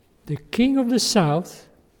 the king of the south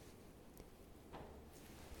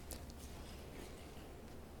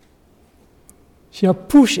shall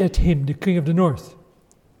push at him, the king of the north,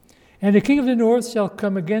 And the king of the north shall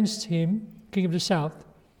come against him, king of the south,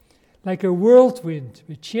 like a whirlwind,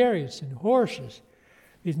 with chariots and horses,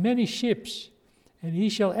 with many ships, and he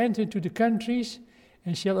shall enter into the countries,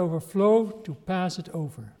 and shall overflow to pass it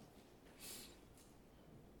over.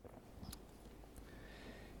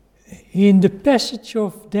 In the passage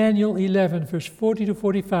of Daniel 11, verse 40 to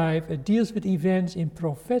 45, it deals with events in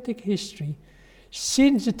prophetic history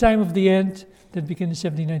since the time of the end that began in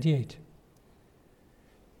 1798.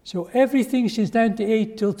 So everything since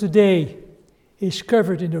 98 till today is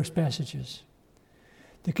covered in those passages.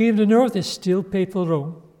 The king of the north is still Papal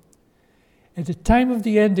Rome. At the time of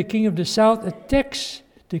the end, the king of the south attacks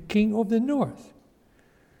the king of the north.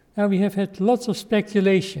 Now we have had lots of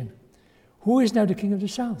speculation. Who is now the king of the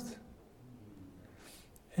south?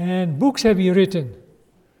 And books have been written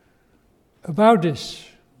about this.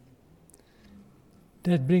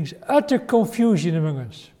 That brings utter confusion among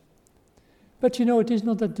us. But you know, it is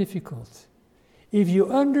not that difficult if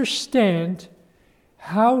you understand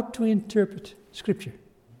how to interpret Scripture.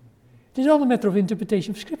 It is all a matter of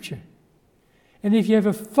interpretation of Scripture. And if you have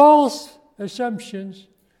a false assumptions,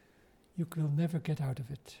 you will never get out of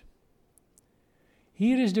it.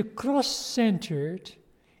 Here is the cross-centered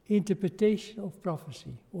interpretation of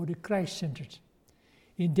prophecy, or the Christ-centered,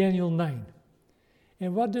 in Daniel 9.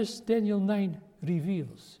 And what does Daniel 9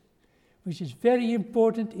 reveals? Which is very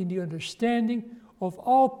important in the understanding of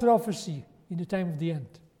all prophecy in the time of the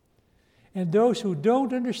end. And those who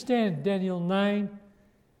don't understand Daniel 9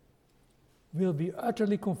 will be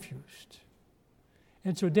utterly confused.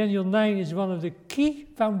 And so Daniel 9 is one of the key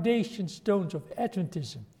foundation stones of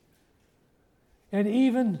Adventism. And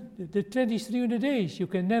even the 2300 days you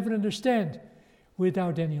can never understand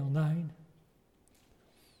without Daniel 9.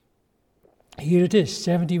 Here it is,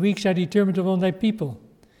 70 weeks are determined upon thy people.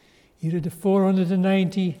 Here are the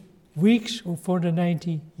 490 weeks or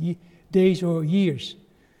 490 days or years.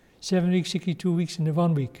 7 weeks, 62 weeks, and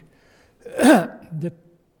 1 week. The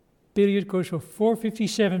period goes from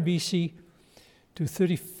 457 BC to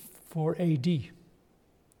 34 AD.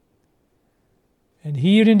 And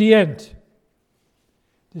here in the end,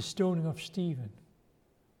 the stoning of Stephen.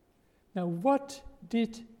 Now, what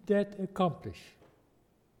did that accomplish?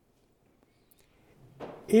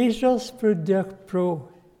 Israel's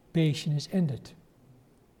probation is ended.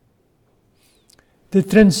 The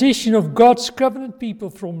transition of God's covenant people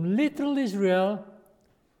from literal Israel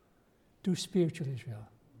to spiritual Israel.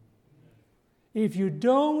 If you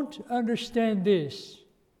don't understand this,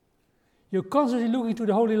 you're constantly looking to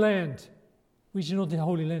the Holy Land, which is not the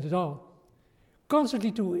Holy Land at all.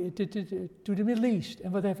 Constantly to the Middle East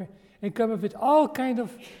and whatever, and come up with all kind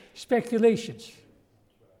of speculations.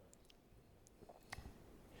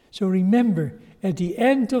 So remember, at the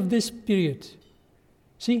end of this period,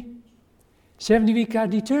 see, 70 weeks are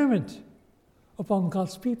determined upon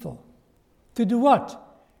God's people. To do what?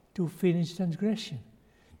 To finish transgression,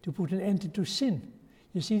 to put an end to sin.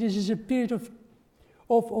 You see, this is a period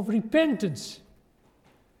of repentance.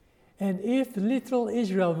 And if literal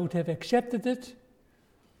Israel would have accepted it,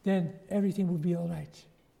 then everything would be all right.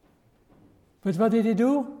 But what did they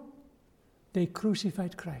do? They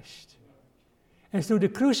crucified Christ. And through the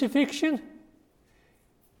crucifixion,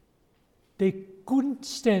 they couldn't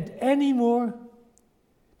stand any more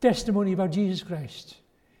testimony about Jesus Christ.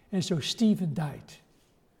 And so Stephen died.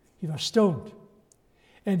 He was stoned.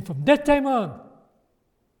 And from that time on,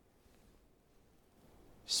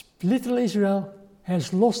 literal Israel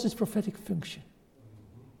has lost its prophetic function.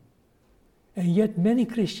 And yet many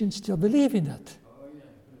Christians still believe in that.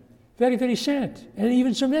 Very, very sad. And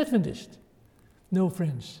even some Adventists. No,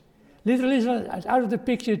 friends. Literal Israel is out of the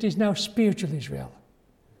picture. It is now spiritual Israel.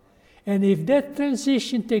 And if that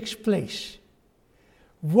transition takes place,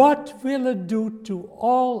 what will it do to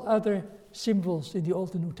all other symbols in the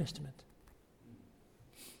Old and New Testament?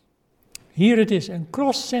 Here it is, a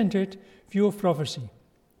cross-centered view of prophecy.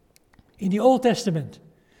 In the Old Testament,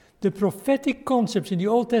 the prophetic concepts in the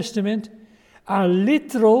Old Testament are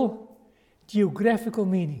literal geographical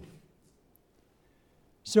meaning.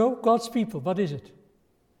 So, God's people, what is it?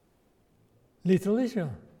 Literal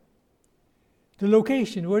Israel. The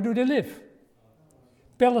location, where do they live?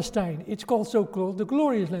 Palestine. It's so-called the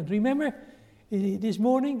glorious land. Remember this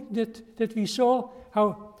morning that we saw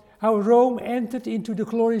how Rome entered into the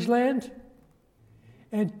glorious land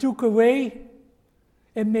and took away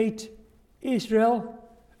and made Israel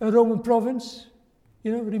a Roman province?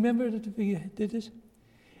 You know, remember that we did this?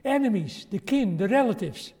 Enemies, the kin, the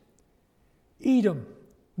relatives. Edom,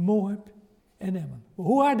 Moab, and Ammon. Well,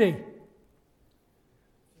 who are they?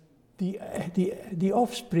 The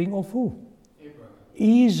offspring of who? Abraham.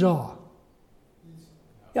 Esau.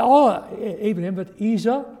 Yeah, all Abraham, but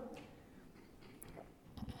Esau,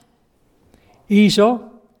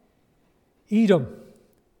 Edom,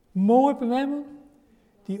 Moab and Ammon,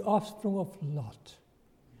 the offspring of Lot.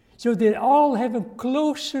 So they all have a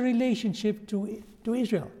closer relationship to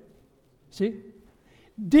Israel. See?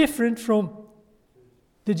 Different from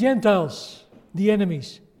the Gentiles, the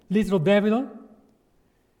enemies. Literal Babylon,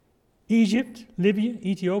 Egypt, Libya,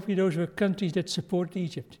 Ethiopia, those were countries that supported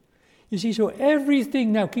Egypt. You see, so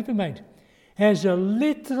everything now, keep in mind, has a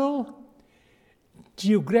literal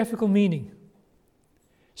geographical meaning.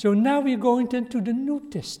 So now we're going then to the New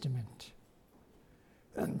Testament.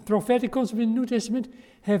 And prophetic concepts in the New Testament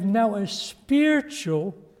have now a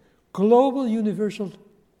spiritual, global, universal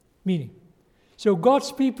meaning. So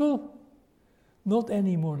God's people, not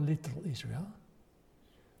anymore literal Israel.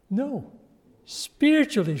 No,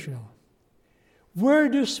 spiritual Israel. Where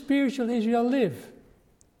does spiritual Israel live?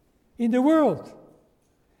 In the world.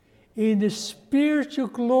 In the spiritual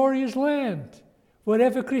glorious land,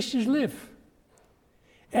 wherever Christians live.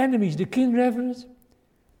 Enemies, the king reverend.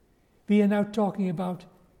 We are now talking about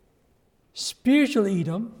spiritual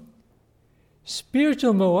Edom,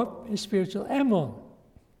 spiritual Moab, and spiritual Ammon.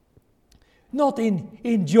 Not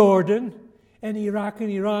in Jordan and Iraq and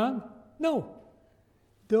Iran. No.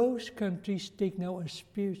 Those countries take now a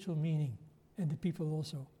spiritual meaning, and the people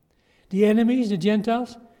also. The enemies, the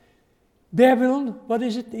Gentiles. Babylon, what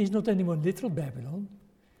is it? It's not anymore literal Babylon,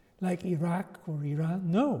 like Iraq or Iran.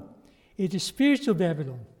 No. It is spiritual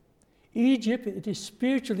Babylon. Egypt, it is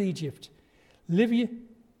spiritual Egypt. Libya,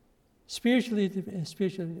 spiritual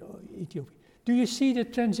Ethiopia. Do you see the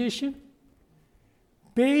transition?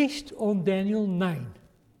 Based on Daniel 9.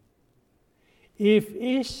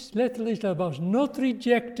 If little Israel was not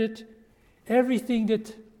rejected, everything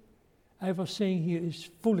that I was saying here is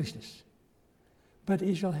foolishness. But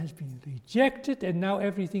Israel has been rejected, and now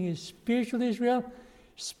everything is spiritual Israel,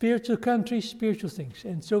 spiritual countries, spiritual things.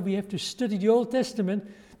 And so we have to study the Old Testament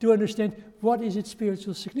to understand what is its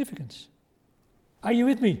spiritual significance. Are you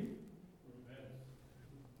with me?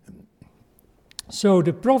 So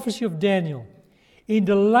the prophecy of Daniel, in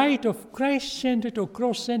the light of Christ-centered or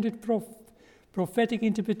cross-centered prophetic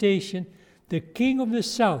interpretation, the king of the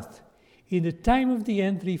south, in the time of the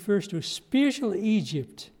end, refers to spiritual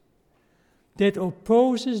Egypt that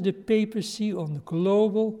opposes the papacy on the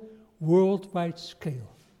global, worldwide scale.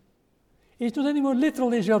 It's not anymore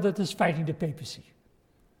literal Israel that is fighting the papacy.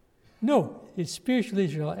 No, it's spiritual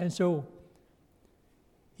Israel. And so,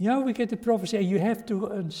 now we get the prophecy, and you have to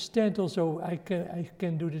understand also, I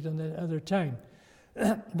can do this another time,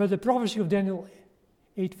 but the prophecy of Daniel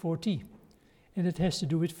 8:14, and it has to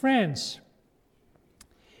do with France.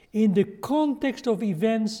 In the context of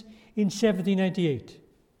events in 1798.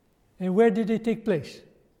 And where did they take place?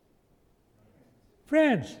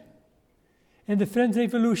 France. And the French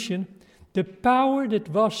Revolution, the power that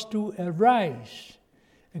was to arise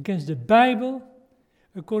against the Bible,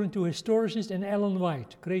 according to historicist and Ellen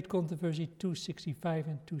White, Great Controversy 265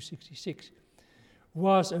 and 266,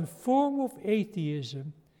 was a form of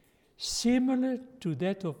atheism similar to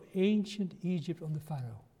that of ancient Egypt on the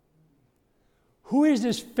Pharaoh. Who is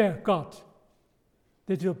this fair God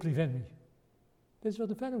that will prevent me? That's what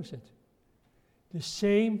the Pharaoh said. The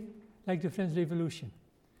same like the French Revolution.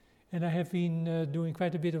 And I have been doing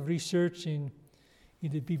quite a bit of research in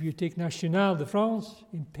the Bibliothèque Nationale de France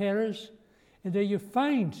in Paris, and there you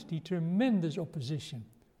find the tremendous opposition.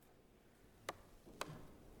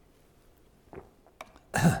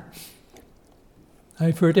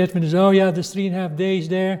 I've heard Adventists, oh yeah, there's 3.5 days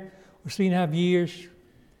there, or 3.5 years.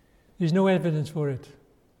 There's no evidence for it.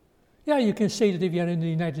 Yeah, you can say that if you are in the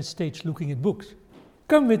United States looking at books.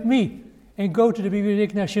 Come with me and go to the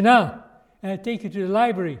Bibliothèque Nationale, and I take you to the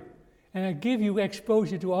library, and I give you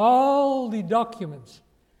exposure to all the documents,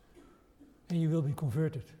 and you will be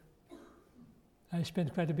converted. I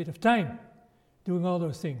spent quite a bit of time doing all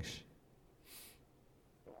those things.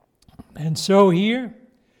 And so here,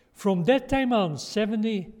 from that time on,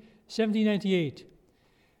 1798,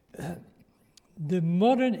 the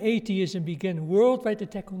modern atheism began worldwide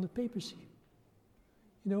attack on the papacy.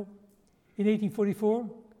 You know, in 1844,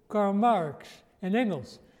 Karl Marx and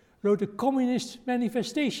Engels wrote a Communist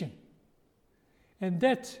Manifestation. And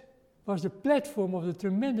that was the platform of the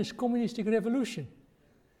tremendous communistic revolution,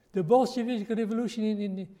 the Bolshevik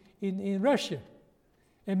revolution in Russia.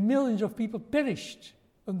 And millions of people perished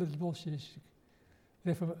under the Bolshevik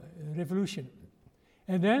revolution.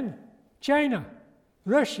 And then China,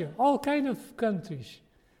 Russia, all kinds of countries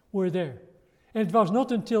were there. And it was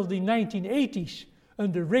not until the 1980s,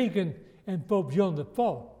 under Reagan and Pope John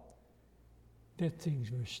Paul, that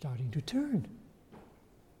things were starting to turn.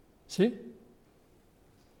 See?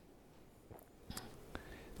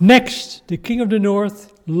 Next, the king of the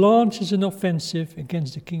north launches an offensive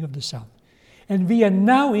against the king of the south. And we are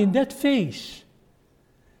now in that phase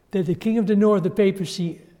that the king of the north, the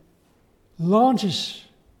papacy, launches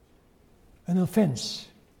an offense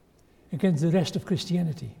against the rest of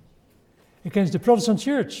Christianity, against the Protestant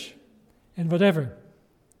church, and whatever.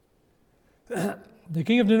 The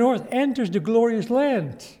king of the north enters the glorious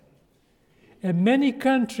land, and many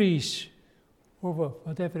countries, or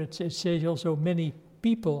whatever it says also, many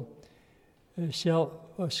people shall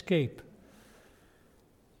escape.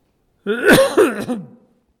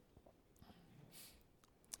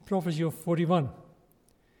 Prophecy of 41.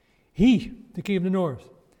 He, the king of the north,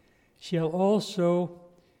 shall also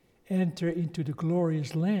enter into the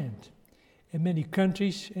glorious land. And many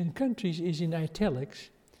countries, and countries is in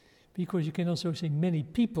italics, because you can also say many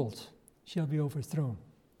peoples shall be overthrown.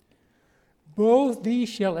 Both these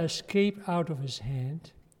shall escape out of his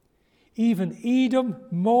hand, even Edom,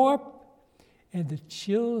 Moab, and the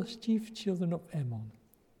chief children of Ammon.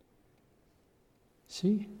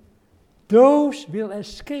 See? Those will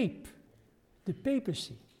escape the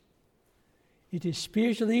papacy. It is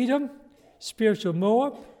spiritual Edom, spiritual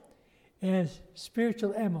Moab, and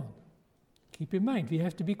spiritual Ammon. Keep in mind, we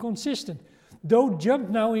have to be consistent. Don't jump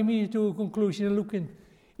now immediately to a conclusion and look in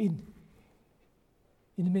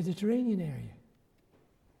the Mediterranean area.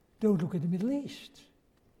 Don't look at the Middle East.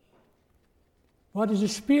 What is the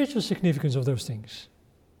spiritual significance of those things?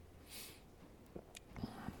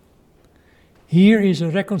 Here is a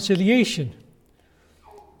reconciliation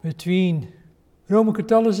between Roman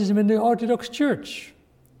Catholicism and the Orthodox Church.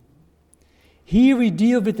 Here we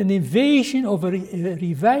deal with an invasion of a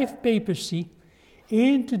revived papacy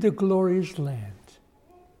into the glorious land.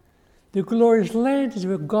 The glorious land is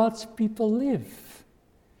where God's people live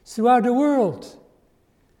throughout the world.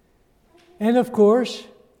 And of course,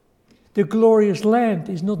 the glorious land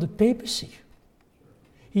is not the papacy.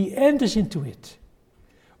 He enters into it.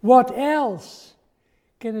 What else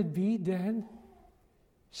can it be than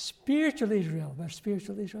spiritual Israel, where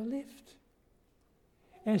spiritual Israel lived?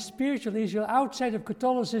 And spiritual Israel outside of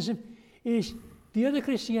Catholicism is the other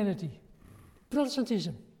Christianity,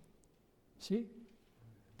 Protestantism. See?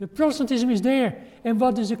 The Protestantism is there. And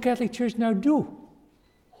what does the Catholic Church now do?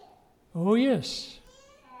 Oh yes.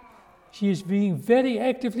 She is being very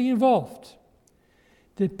actively involved.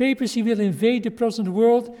 The papacy will invade the Protestant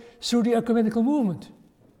world through the ecumenical movement.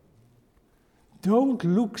 Don't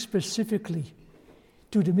look specifically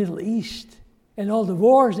to the Middle East and all the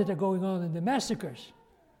wars that are going on and the massacres.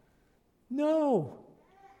 No.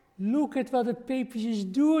 Look at what the papacy is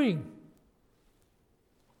doing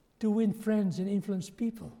to win friends and influence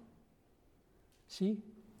people. See?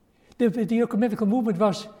 The ecumenical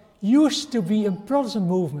movement used to be a Protestant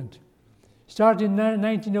movement. Started in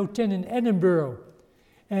 1910 in Edinburgh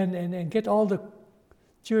and get all the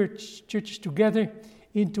churches together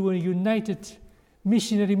into a united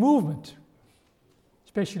missionary movement,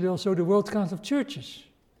 especially also the World Council of Churches.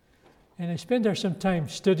 And I spent there some time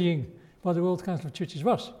studying what the World Council of Churches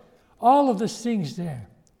was. All of those things there.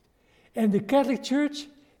 And the Catholic Church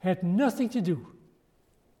had nothing to do.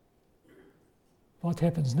 What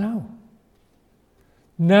happens now?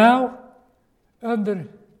 Now, under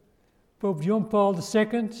Pope John Paul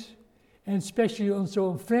II, and especially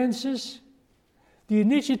also on Francis, the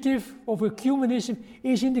initiative of ecumenism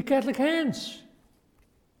is in the Catholic hands.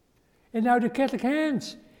 And now the Catholic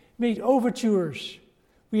hands made overtures.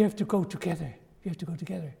 We have to go together. We have to go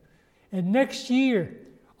together. And next year,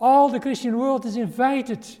 all the Christian world is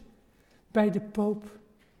invited by the Pope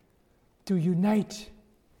to unite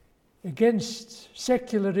against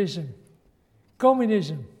secularism,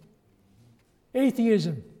 communism,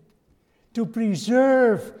 atheism, to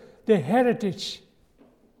preserve the heritage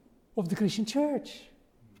of the Christian Church.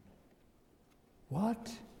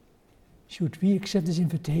 What? Should we accept this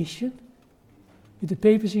invitation with the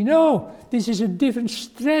papacy? No, this is a different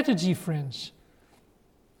strategy, friends.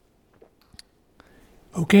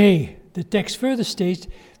 Okay, the text further states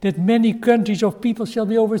that many countries of people shall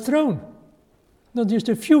be overthrown, not just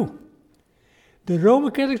a few. The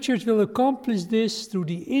Roman Catholic Church will accomplish this through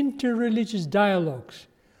the interreligious dialogues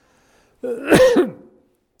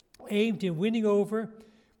aimed in winning over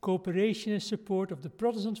cooperation and support of the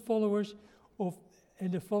Protestant followers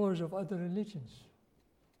and the followers of other religions.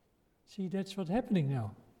 See, that's what's happening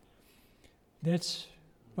now. That's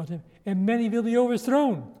what, and many will be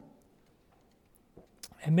overthrown.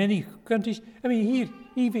 And many countries, I mean, here,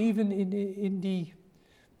 even in the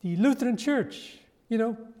Lutheran Church,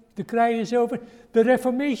 the cry is over. The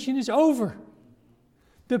Reformation is over.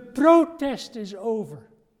 The protest is over.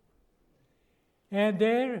 And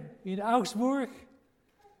there in Augsburg,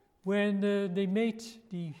 when they made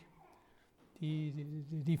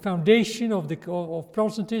the foundation of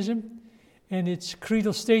Protestantism and its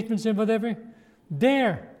creedal statements and whatever,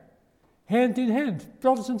 there, hand in hand,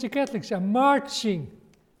 Protestants and Catholics are marching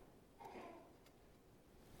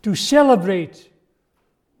to celebrate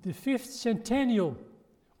the 5th centennial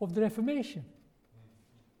of the Reformation.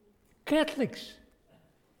 Catholics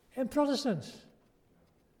and Protestants.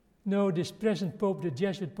 No, this present Pope, the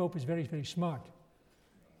Jesuit Pope, is very, very smart.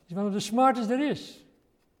 He's one of the smartest there is.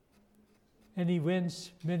 And he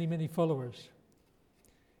wins many, many followers.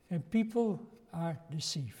 And people are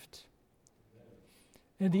deceived.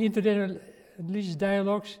 And the interreligious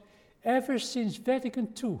dialogues, ever since Vatican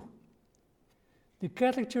II, the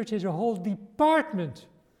Catholic Church has a whole department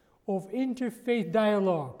of interfaith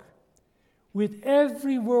dialogue with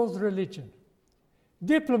every world religion.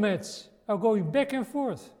 Diplomats are going back and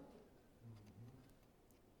forth.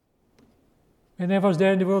 When I was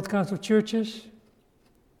there in the World Council of Churches,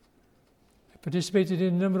 I participated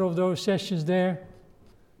in a number of those sessions there.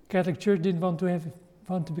 Catholic Church didn't want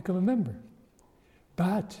to become a member.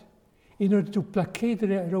 But in order to placate the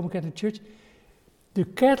Roman Catholic Church, the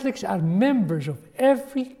Catholics are members of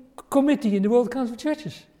every committee in the World Council of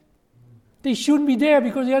Churches. They shouldn't be there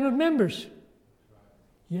because they are not members.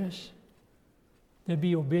 Yes, they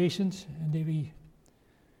be obeisant and they be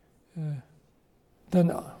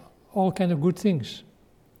done all kind of good things.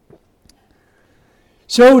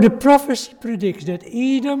 So the prophecy predicts that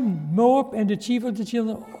Edom, Moab, and the chief of the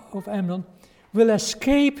children of Ammon will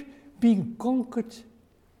escape being conquered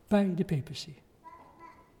by the papacy.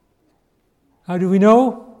 How do we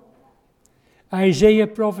know? Isaiah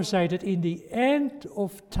prophesied that in the end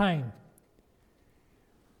of time,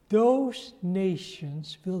 those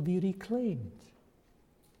nations will be reclaimed.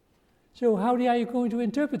 So how are you going to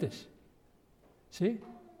interpret this? See?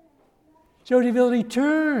 So they will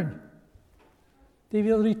return. They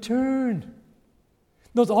will return.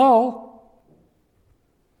 Not all,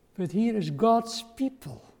 but here is God's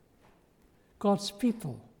people. God's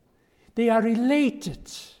people. They are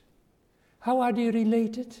related. How are they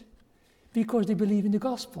related? Because they believe in the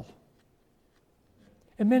gospel.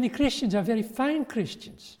 And many Christians are very fine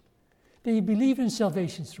Christians. They believe in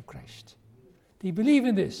salvation through Christ. They believe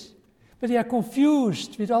in this. But they are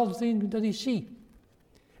confused with all the things that they see.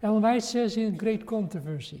 Ellen White says in Great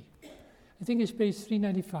Controversy, I think it's page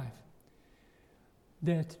 395,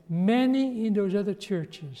 that many in those other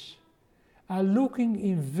churches are looking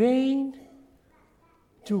in vain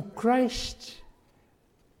to Christ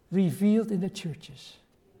revealed in the churches.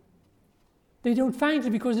 They don't find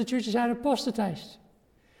it because the churches are apostatized.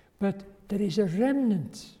 But there is a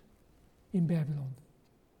remnant in Babylon.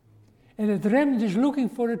 And that remnant is looking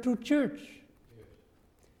for a true church.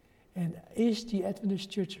 And is the Adventist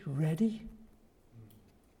church ready?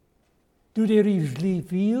 Do they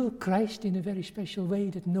reveal Christ in a very special way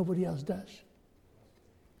that nobody else does?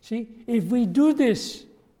 See, if we do this,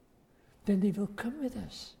 then they will come with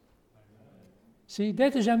us. See,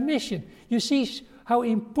 that is our mission. You see how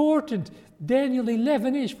important Daniel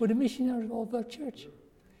 11 is for the missionaries of our church.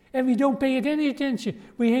 And we don't pay it any attention.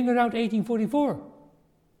 We hang around 1844.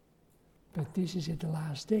 But this is at the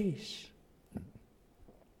last days.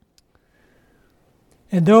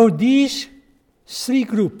 And though these three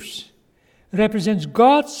groups represents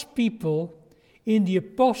God's people in the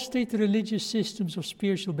apostate religious systems of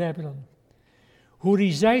spiritual Babylon, who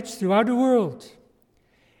resides throughout the world,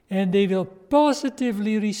 and they will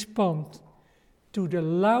positively respond to the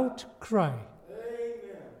loud cry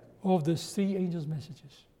of the three angels'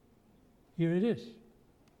 messages. Here it is.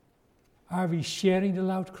 Are we sharing the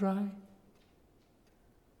loud cry?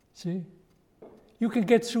 See? You can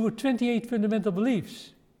get through 28 fundamental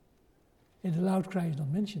beliefs, and the loud cry is not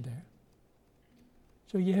mentioned there.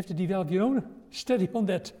 So you have to develop your own study on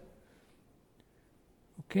that.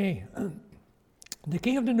 Okay. The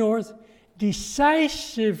king of the north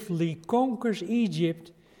decisively conquers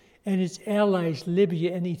Egypt and its allies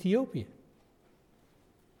Libya and Ethiopia.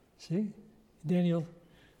 See? Daniel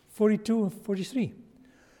 42 and 43.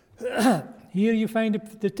 Here you find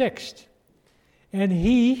the text. And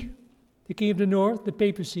he, the king of the north, the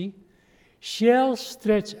papacy, shall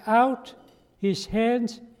stretch out his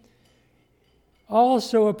hand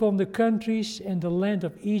also upon the countries, and the land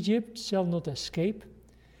of Egypt shall not escape,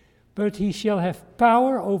 but he shall have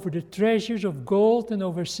power over the treasures of gold and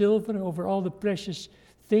over silver and over all the precious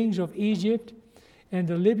things of Egypt, and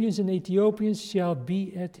the Libyans and Ethiopians shall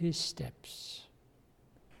be at his steps.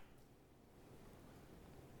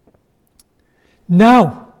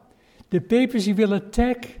 Now, the papacy will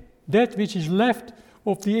attack that which is left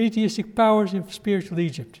of the atheistic powers in spiritual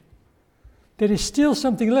Egypt. There is still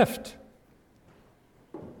something left.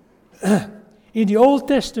 In the Old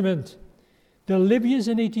Testament, the Libyans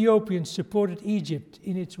and Ethiopians supported Egypt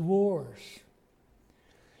in its wars.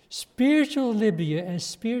 Spiritual Libya and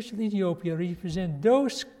spiritual Ethiopia represent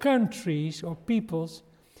those countries or peoples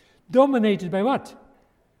dominated by what?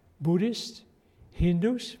 Buddhists,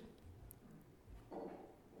 Hindus,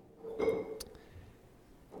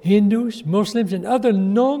 Muslims, and other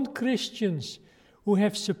non-Christians who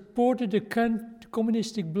have supported the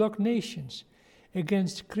communistic bloc nations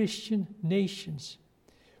against Christian nations.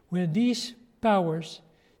 When these powers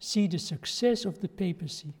see the success of the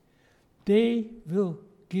papacy, they will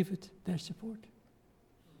give it their support.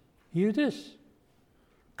 Here it is.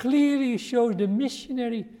 Clearly shows the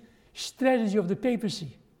missionary strategy of the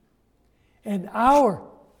papacy and our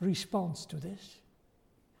response to this.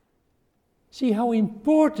 See how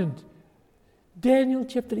important Daniel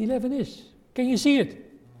chapter 11 is. Can you see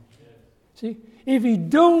it? See? If we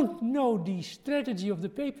don't know the strategy of the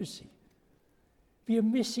papacy, we are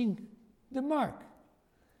missing the mark.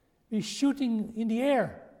 We're shooting in the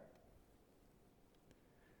air.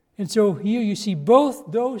 And so here you see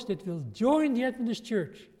both those that will join the Adventist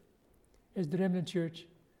Church as the remnant church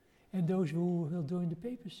and those who will join the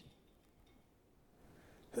papacy.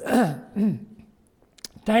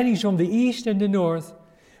 Tidings from the east and the north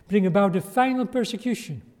bring about the final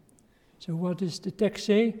persecution. So what does the text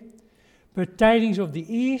say? But tidings of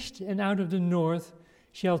the east and out of the north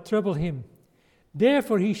shall trouble him.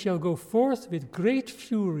 Therefore he shall go forth with great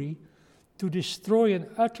fury to destroy and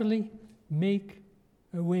utterly make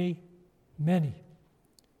away many.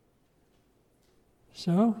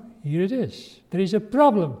 So here it is. There is a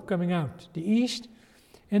problem coming out, the east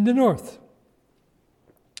and the north.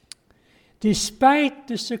 Despite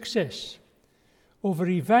the success of a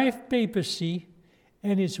revived papacy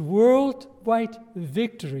and its worldwide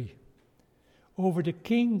victory over the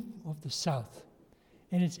king of the south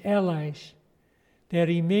and its allies, there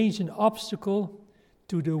remains an obstacle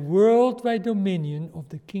to the worldwide dominion of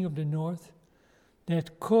the king of the north,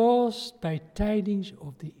 that caused by tidings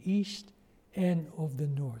of the east and of the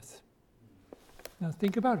north. Now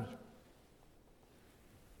think about it.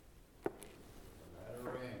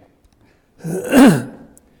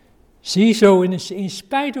 See, so in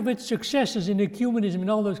spite of its successes in ecumenism and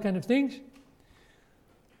all those kind of things,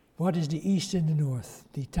 what is the east and the north?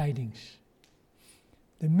 The tidings.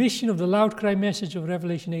 The mission of the loud cry message of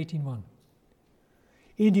Revelation 18:1.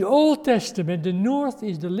 In the Old Testament, the north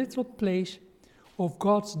is the literal place of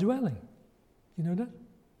God's dwelling. You know that?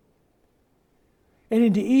 And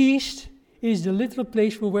in the east is the literal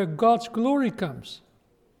place where God's glory comes.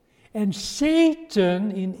 And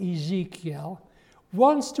Satan in Ezekiel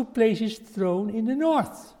wants to place his throne in the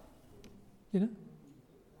north. You know?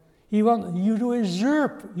 He wants you to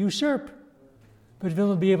usurp, but will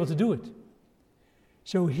not be able to do it.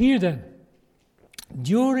 So here then,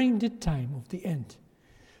 during the time of the end,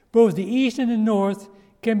 both the east and the north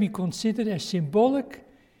can be considered as symbolic,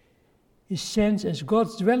 in sense as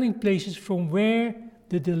God's dwelling places from where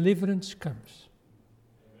the deliverance comes.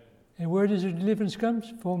 Amen. And where does the deliverance come?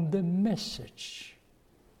 From the message.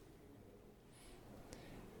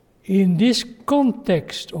 In this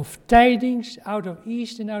context of tidings out of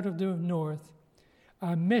east and out of the north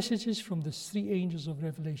are messages from the three angels of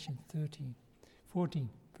Revelation 14,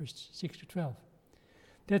 verse 6 to 12,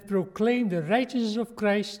 that proclaim the righteousness of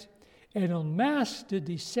Christ and unmask the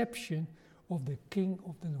deception of the king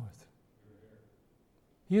of the north.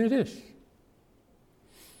 Here it is.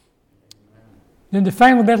 Then the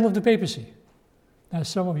final battle of the papacy. Now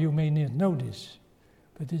some of you may not know this,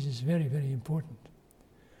 but this is very, very important.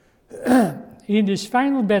 In this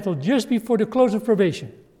final battle, just before the close of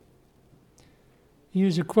probation,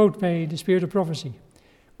 here's a quote by the Spirit of Prophecy.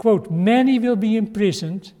 Quote, many will be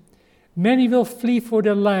imprisoned, many will flee for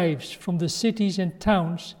their lives from the cities and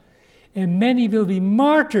towns, and many will be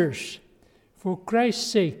martyrs for Christ's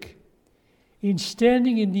sake in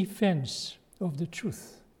standing in defense of the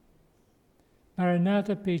truth.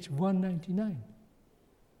 Maranatha, page 199.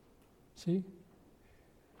 See?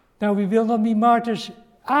 Now we will not be martyrs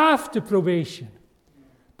after probation,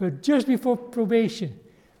 but just before probation,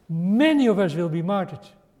 many of us will be martyred.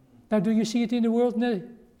 Now do you see it in the world?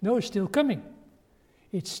 No, it's still coming.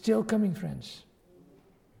 It's still coming, friends.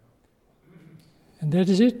 And that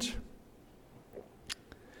is it.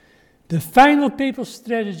 The final papal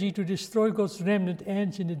strategy to destroy God's remnant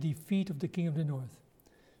ends in the defeat of the king of the north.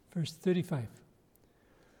 Verse 35.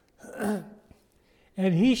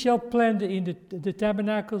 And he shall plant in the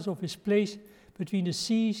tabernacles of his place between the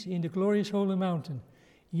seas in the glorious holy mountain.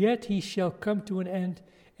 yet he shall come to an end,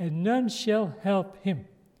 and none shall help him.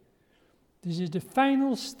 This is the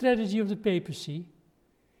final strategy of the papacy,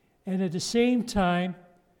 and at the same time,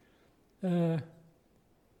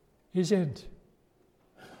 his end.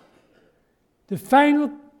 The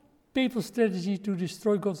final papal strategy to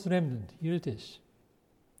destroy God's remnant. Here it is.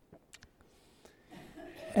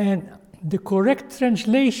 And the correct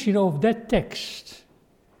translation of that text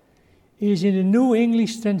is in the New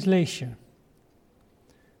English Translation.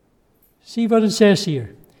 See what it says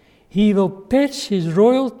here. He will pitch his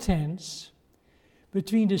royal tents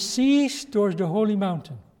between the seas towards the holy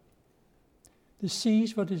mountain. The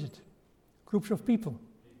seas, what is it? Groups of people.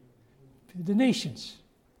 The nations.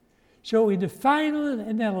 So in the final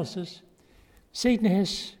analysis, Satan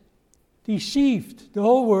has deceived the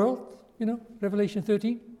whole world. Revelation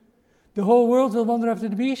 13. The whole world will wander after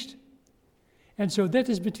the beast. And so that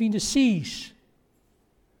is between the seas.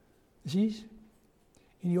 The seas?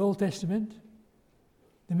 In the Old Testament,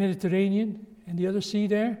 the Mediterranean and the other sea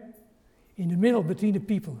there. In the middle, between the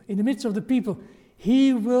people. In the midst of the people,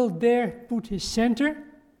 he will there put his center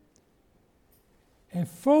and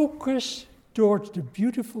focus towards the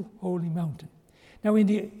beautiful holy mountain. Now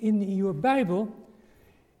in your Bible,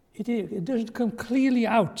 it doesn't come clearly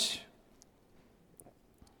out.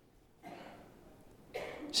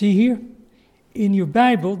 See here, in your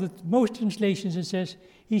Bible, most translations it says,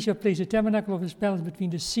 he shall place the tabernacle of his palace between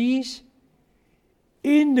the seas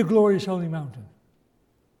in the glorious holy mountain.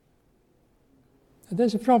 And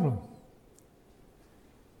there's a problem.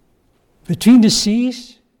 Between the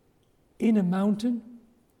seas, in a mountain.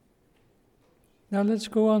 Now let's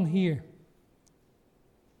go on here.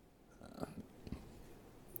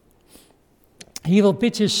 He will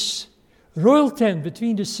pitch his royal tent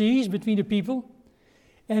between the seas, between the people,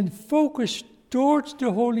 and focus towards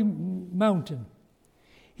the holy mountain.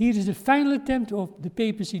 Here is the final attempt of the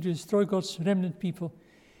papacy to destroy God's remnant people,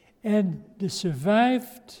 and they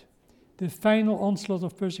survived the final onslaught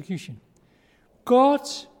of persecution.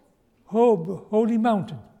 God's holy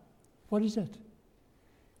mountain. What is that?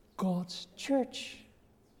 God's church.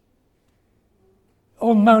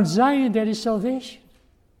 On Mount Zion there is salvation.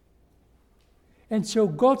 And so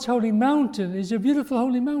God's holy mountain is a beautiful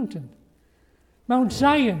holy mountain. Mount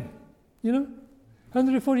Zion,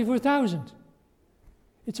 144,000.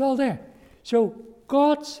 It's all there. So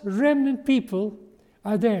God's remnant people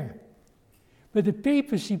are there. But the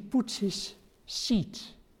papacy puts his seat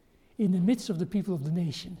in the midst of the people of the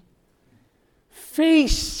nation,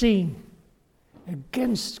 facing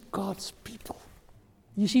against God's people.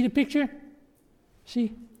 You see the picture?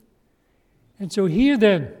 See? And so here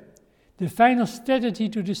then, the final strategy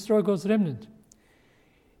to destroy God's remnant.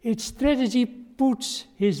 Its strategy puts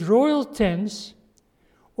his royal tents,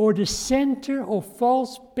 or the center of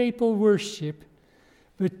false papal worship,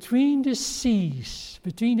 between the seas,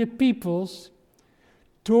 between the peoples,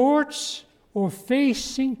 towards or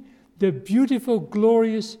facing the beautiful,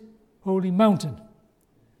 glorious holy mountain.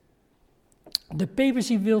 The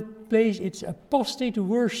papacy will place its apostate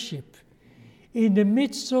worship in the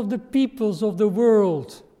midst of the peoples of the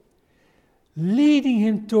world, leading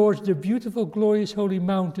him towards the beautiful, glorious holy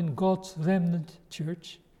mountain, God's remnant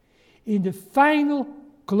church, in the final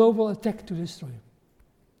global attack to destroy him.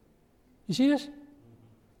 You see this?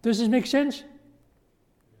 Does this make sense?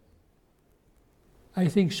 I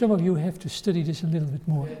think some of you have to study this a little bit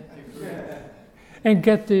more. And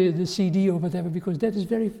get the CD or whatever, because that is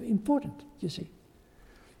very important, you see.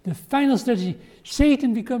 The final strategy,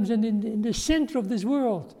 Satan becomes in the center of this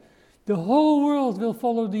world. The whole world will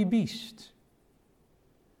follow the beast.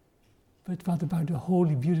 But what about the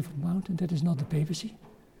holy, beautiful mountain? That is not the papacy.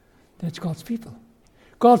 That's God's people.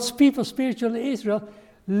 God's people, spiritual Israel,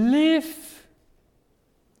 live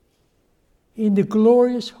in the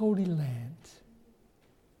glorious holy land.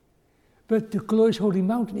 But the glorious holy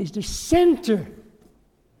mountain is the center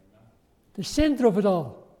of it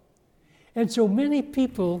all. And so many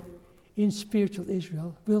people in spiritual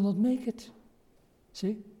Israel will not make it.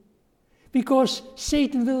 See? Because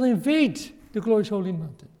Satan will invade the glorious holy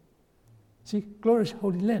mountain. See? Glorious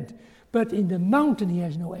holy land. But in the mountain he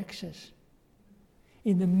has no access.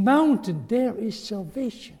 In the mountain there is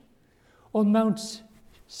salvation. On Mount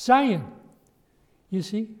Zion, you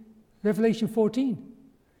see? Revelation 14.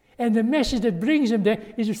 And the message that brings him there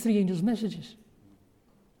is the three angels' messages.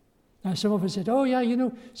 Now some of us said, oh yeah,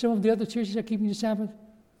 some of the other churches are keeping the Sabbath.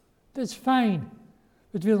 That's fine.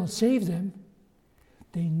 But will not save them.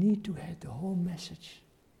 They need to have the whole message.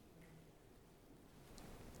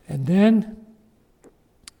 And then,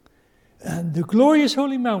 the glorious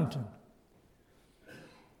holy mountain,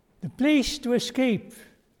 the place to escape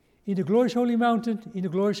in the glorious holy mountain, in the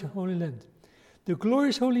glorious holy land. The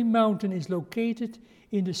glorious holy mountain is located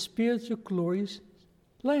in the spiritual glorious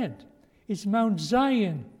land. It's Mount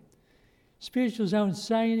Zion. Spiritual Mount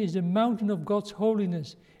Zion is the mountain of God's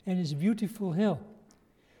holiness and His beautiful hill.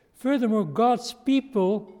 Furthermore, God's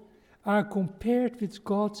people are compared with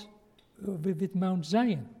God, with Mount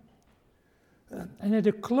Zion. And at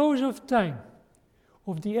the close of time,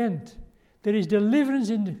 of the end, there is deliverance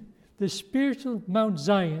in the spiritual Mount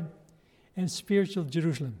Zion and spiritual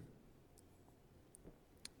Jerusalem.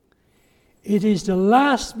 It is the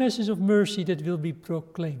last message of mercy that will be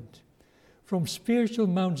proclaimed from spiritual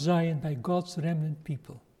Mount Zion by God's remnant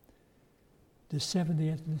people, the Seventh-day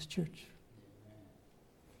Adventist Church.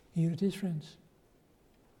 Here it is, friends.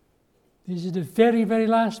 This is the very, very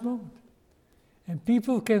last moment. And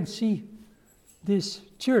people can see this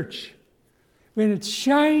church when it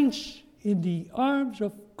shines in the arms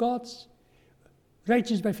of God's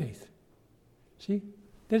righteous by faith. See?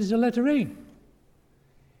 That is the latter rain.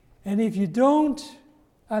 And if you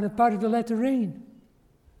are a part of the latter rain,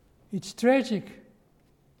 it's tragic.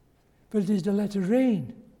 But it is the latter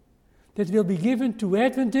rain that will be given to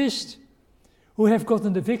Adventists who have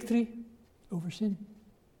gotten the victory over sin.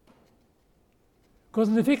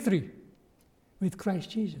 Gotten the victory with Christ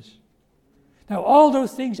Jesus. Now, all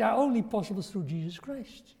those things are only possible through Jesus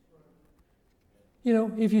Christ. You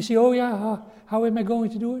know, if you say, oh yeah, how am I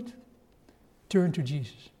going to do it? Turn to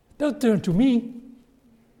Jesus. Don't turn to me.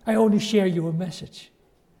 I only share you a message.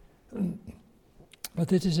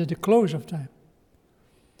 But it is at the close of time.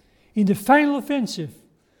 In the final offensive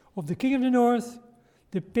of the King of the North,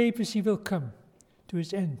 the papacy will come to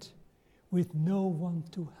its end with no one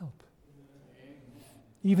to help.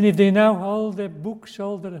 Even if they now all their books,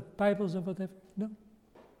 all their Bibles and whatever. No.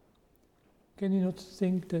 Can you not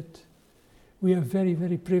think that we are very,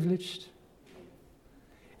 very privileged?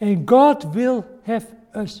 And God will have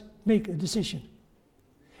us make a decision.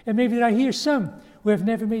 And maybe there are here some who have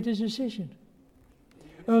never made a decision.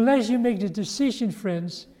 Unless you make the decision,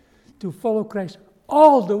 friends, to follow Christ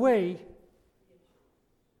all the way,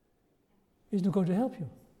 it's not going to help you.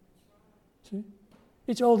 See?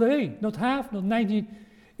 It's all the way, not half, not 90.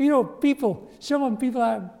 You know, some people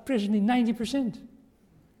are presently 90%.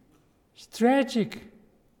 It's tragic.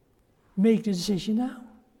 Make the decision now.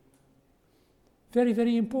 Very,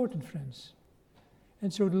 very important, friends.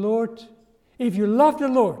 And so the Lord, if you love the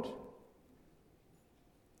Lord,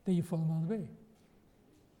 then you follow Him all the way.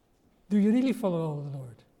 Do you really follow all the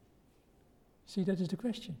Lord? See, that is the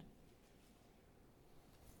question.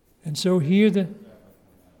 And so here the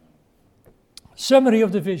summary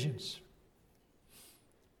of the visions.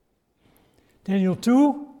 Daniel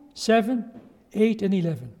 2, 7, 8 and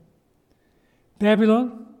 11.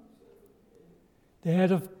 Babylon, the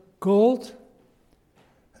head of gold,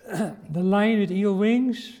 the lion with eagle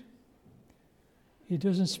wings. It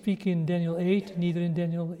doesn't speak in Daniel 8, neither in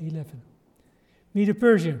Daniel 11.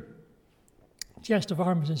 Medo-Persia, chest of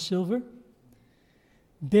armors and silver.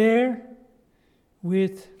 Bear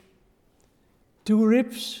with 2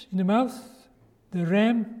 ribs in the mouth, the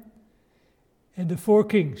ram, and the 4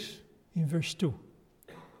 kings in verse 2.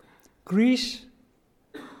 Greece,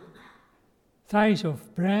 thighs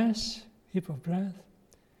of brass, hip of brass.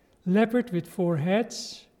 Leopard with 4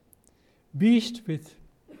 heads. Beast with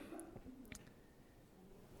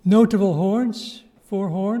notable horns, 4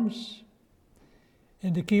 horns.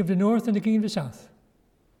 And the king of the north and the king of the south.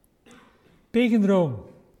 Pagan Rome,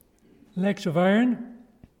 legs of iron.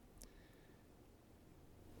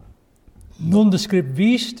 Nondescript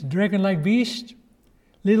beast, dragon-like beast.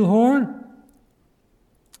 Little horn.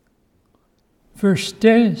 Verse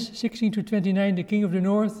 16 to 29, the king of the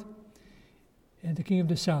north and the king of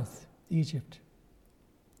the south, Egypt.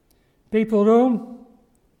 Papal Rome,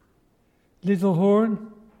 little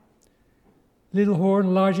horn,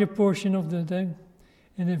 larger portion of the thing.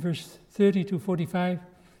 And then verse 30 to 45,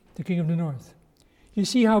 the king of the north. You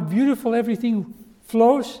see how beautiful everything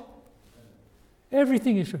flows?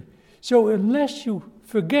 Everything is. So unless you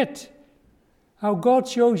forget how God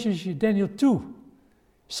shows you Daniel 2,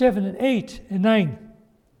 7 and 8 and 9,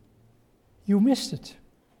 you missed it.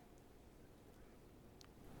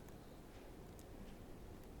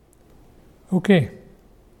 Okay.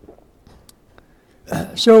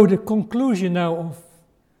 So the conclusion now of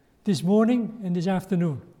this morning and this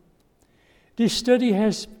afternoon. This study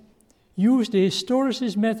has used the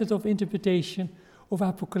historicist method of interpretation of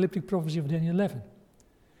apocalyptic prophecy of Daniel 11.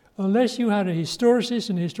 Unless you have a historicist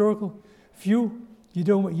and historical view,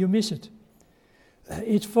 you miss it.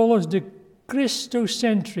 It follows the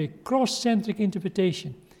Christocentric, cross-centric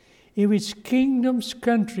interpretation in which kingdoms,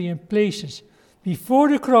 country and places before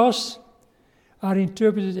the cross are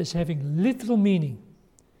interpreted as having literal meaning,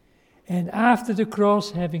 and after the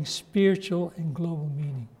cross having spiritual and global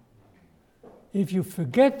meaning. If you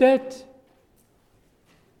forget that,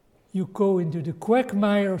 you go into the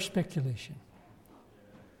quagmire of speculation.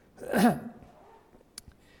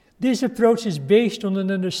 This approach is based on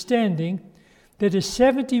an understanding that the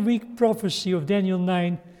 70-week prophecy of Daniel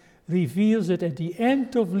 9 reveals that at the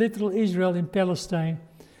end of literal Israel in Palestine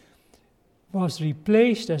was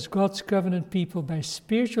replaced as God's covenant people by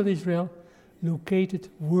spiritual Israel located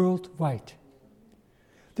worldwide.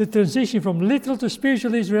 The transition from literal to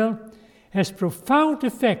spiritual Israel has profound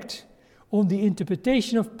effect on the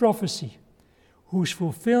interpretation of prophecy, whose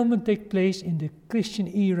fulfillment takes place in the Christian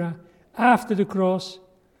era after the cross.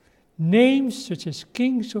 Names such as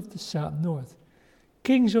kings of the north,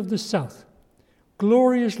 kings of the south,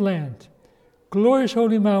 glorious land, glorious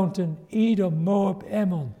holy mountain, Edom, Moab,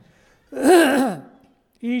 Ammon,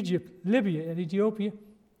 Egypt, Libya, and Ethiopia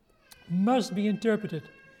must be interpreted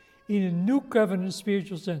in a new covenant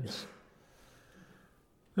spiritual sense.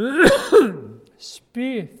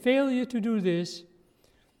 Failure to do this,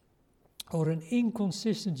 or an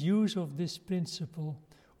inconsistent use of this principle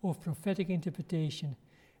of prophetic interpretation,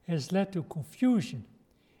 has led to confusion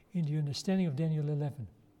in the understanding of Daniel 11.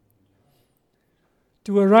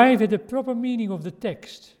 To arrive at the proper meaning of the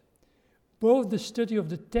text, both the study of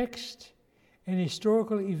the text and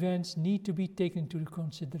historical events need to be taken into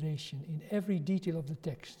consideration in every detail of the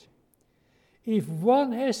text. If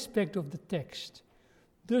one aspect of the text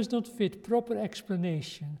does not fit proper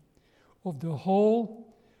explanation of the whole,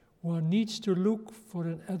 one needs to look for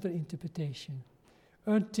another interpretation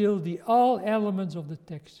until all elements of the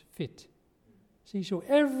text fit. See, so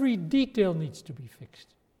every detail needs to be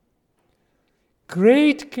fixed.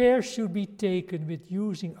 Great care should be taken with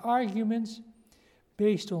using arguments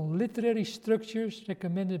based on literary structures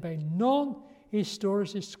recommended by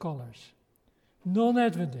non-historicist scholars,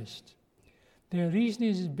 non-Adventists. Their reasoning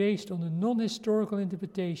is based on a non-historical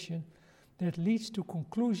interpretation that leads to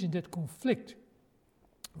conclusions that conflict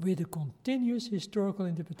with a continuous historical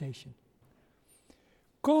interpretation.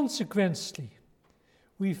 Consequently,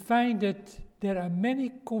 we find that there are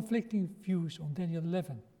many conflicting views on Daniel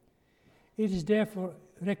 11. It is therefore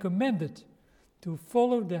recommended to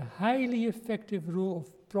follow the highly effective rule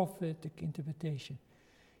of prophetic interpretation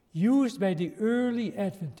used by the early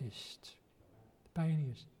Adventists,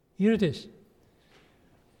 pioneers. Here it is.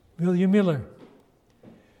 William Miller.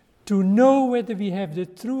 To know whether we have the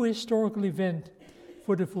true historical event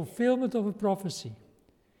for the fulfillment of a prophecy,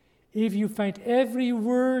 if you find every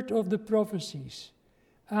word of the prophecies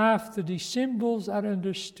after the symbols are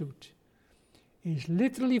understood is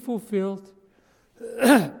literally fulfilled,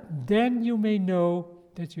 then you may know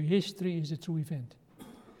that your history is a true event.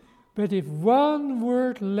 But if one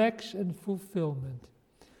word lacks in fulfillment,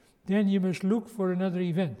 then you must look for another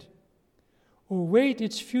event, or wait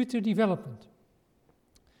its future development.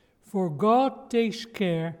 For God takes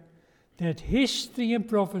care that history and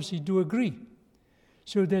prophecy do agree,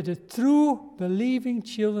 so that the true believing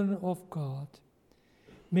children of God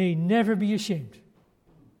may never be ashamed.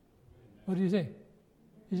 What do you say?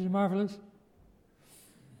 Isn't it marvelous?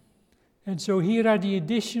 And so here are the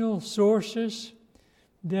additional sources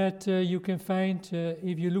that you can find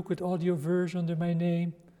if you look at audio verse under my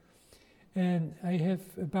name. And I have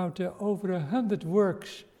about over 100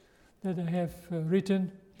 works that I have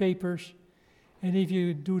written, papers. And if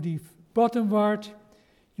you do the bottom part,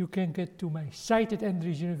 you can get to my site at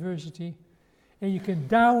Andrews University, and you can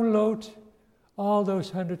download all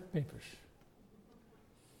those 100 papers.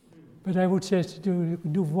 But I would say to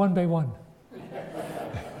do one by one.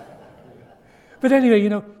 But anyway,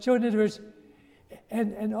 so in other words,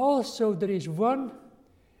 and also there is one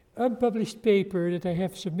unpublished paper that I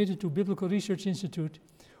have submitted to Biblical Research Institute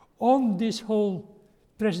on this whole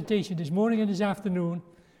presentation this morning and this afternoon,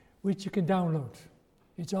 which you can download.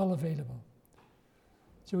 It's all available.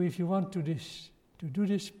 So if you want to do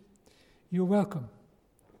this, you're welcome.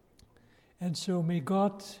 And so may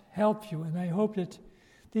God help you, and I hope that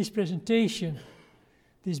this presentation,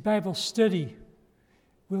 this Bible study,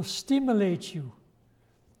 will stimulate you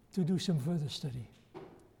to do some further study.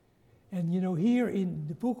 And here in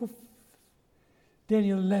the book of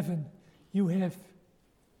Daniel 11, you have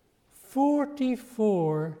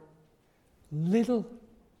 44 little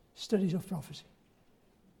studies of prophecy.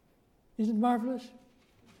 Isn't it marvelous?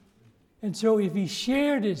 And so if we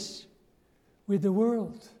share this with the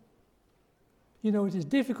world, it is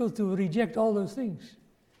difficult to reject all those things.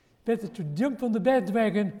 Better to jump on the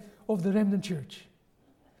bandwagon of the remnant church,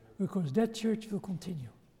 because that church will continue.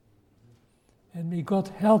 And may God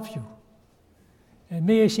help you And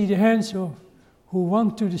may I see the hands of who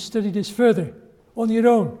want to study this further on your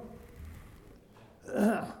own.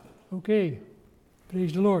 Okay,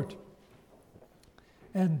 praise the Lord.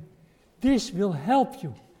 And this will help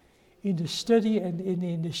you in the study and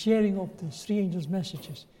in the sharing of the three angels'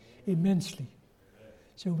 messages immensely.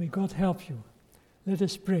 So may God help you. Let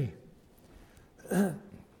us pray.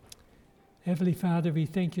 Heavenly Father, we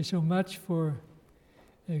thank you so much for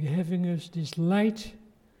having us this light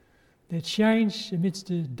that shines amidst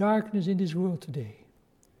the darkness in this world today.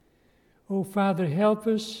 Oh Father, help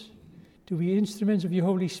us to be instruments of your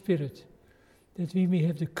Holy Spirit, that we may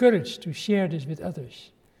have the courage to share this with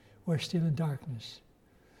others who are still in darkness.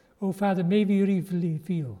 Oh Father, may we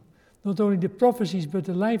reveal not only the prophecies but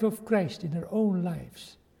the life of Christ in our own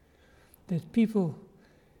lives, that people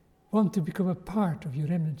want to become a part of your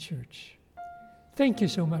remnant church. Thank you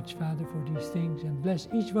so much, Father, for these things, and bless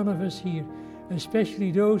each one of us here,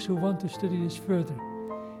 especially those who want to study this further.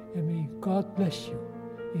 And may God bless you.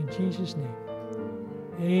 In Jesus' name,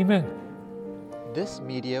 amen. This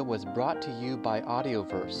media was brought to you by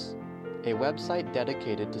Audioverse, a website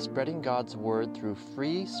dedicated to spreading God's Word through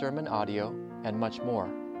free sermon audio and much more.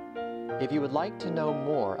 If you would like to know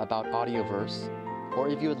more about Audioverse, or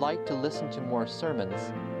if you would like to listen to more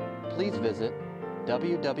sermons, please visit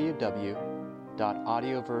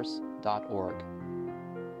www.audioverse.org.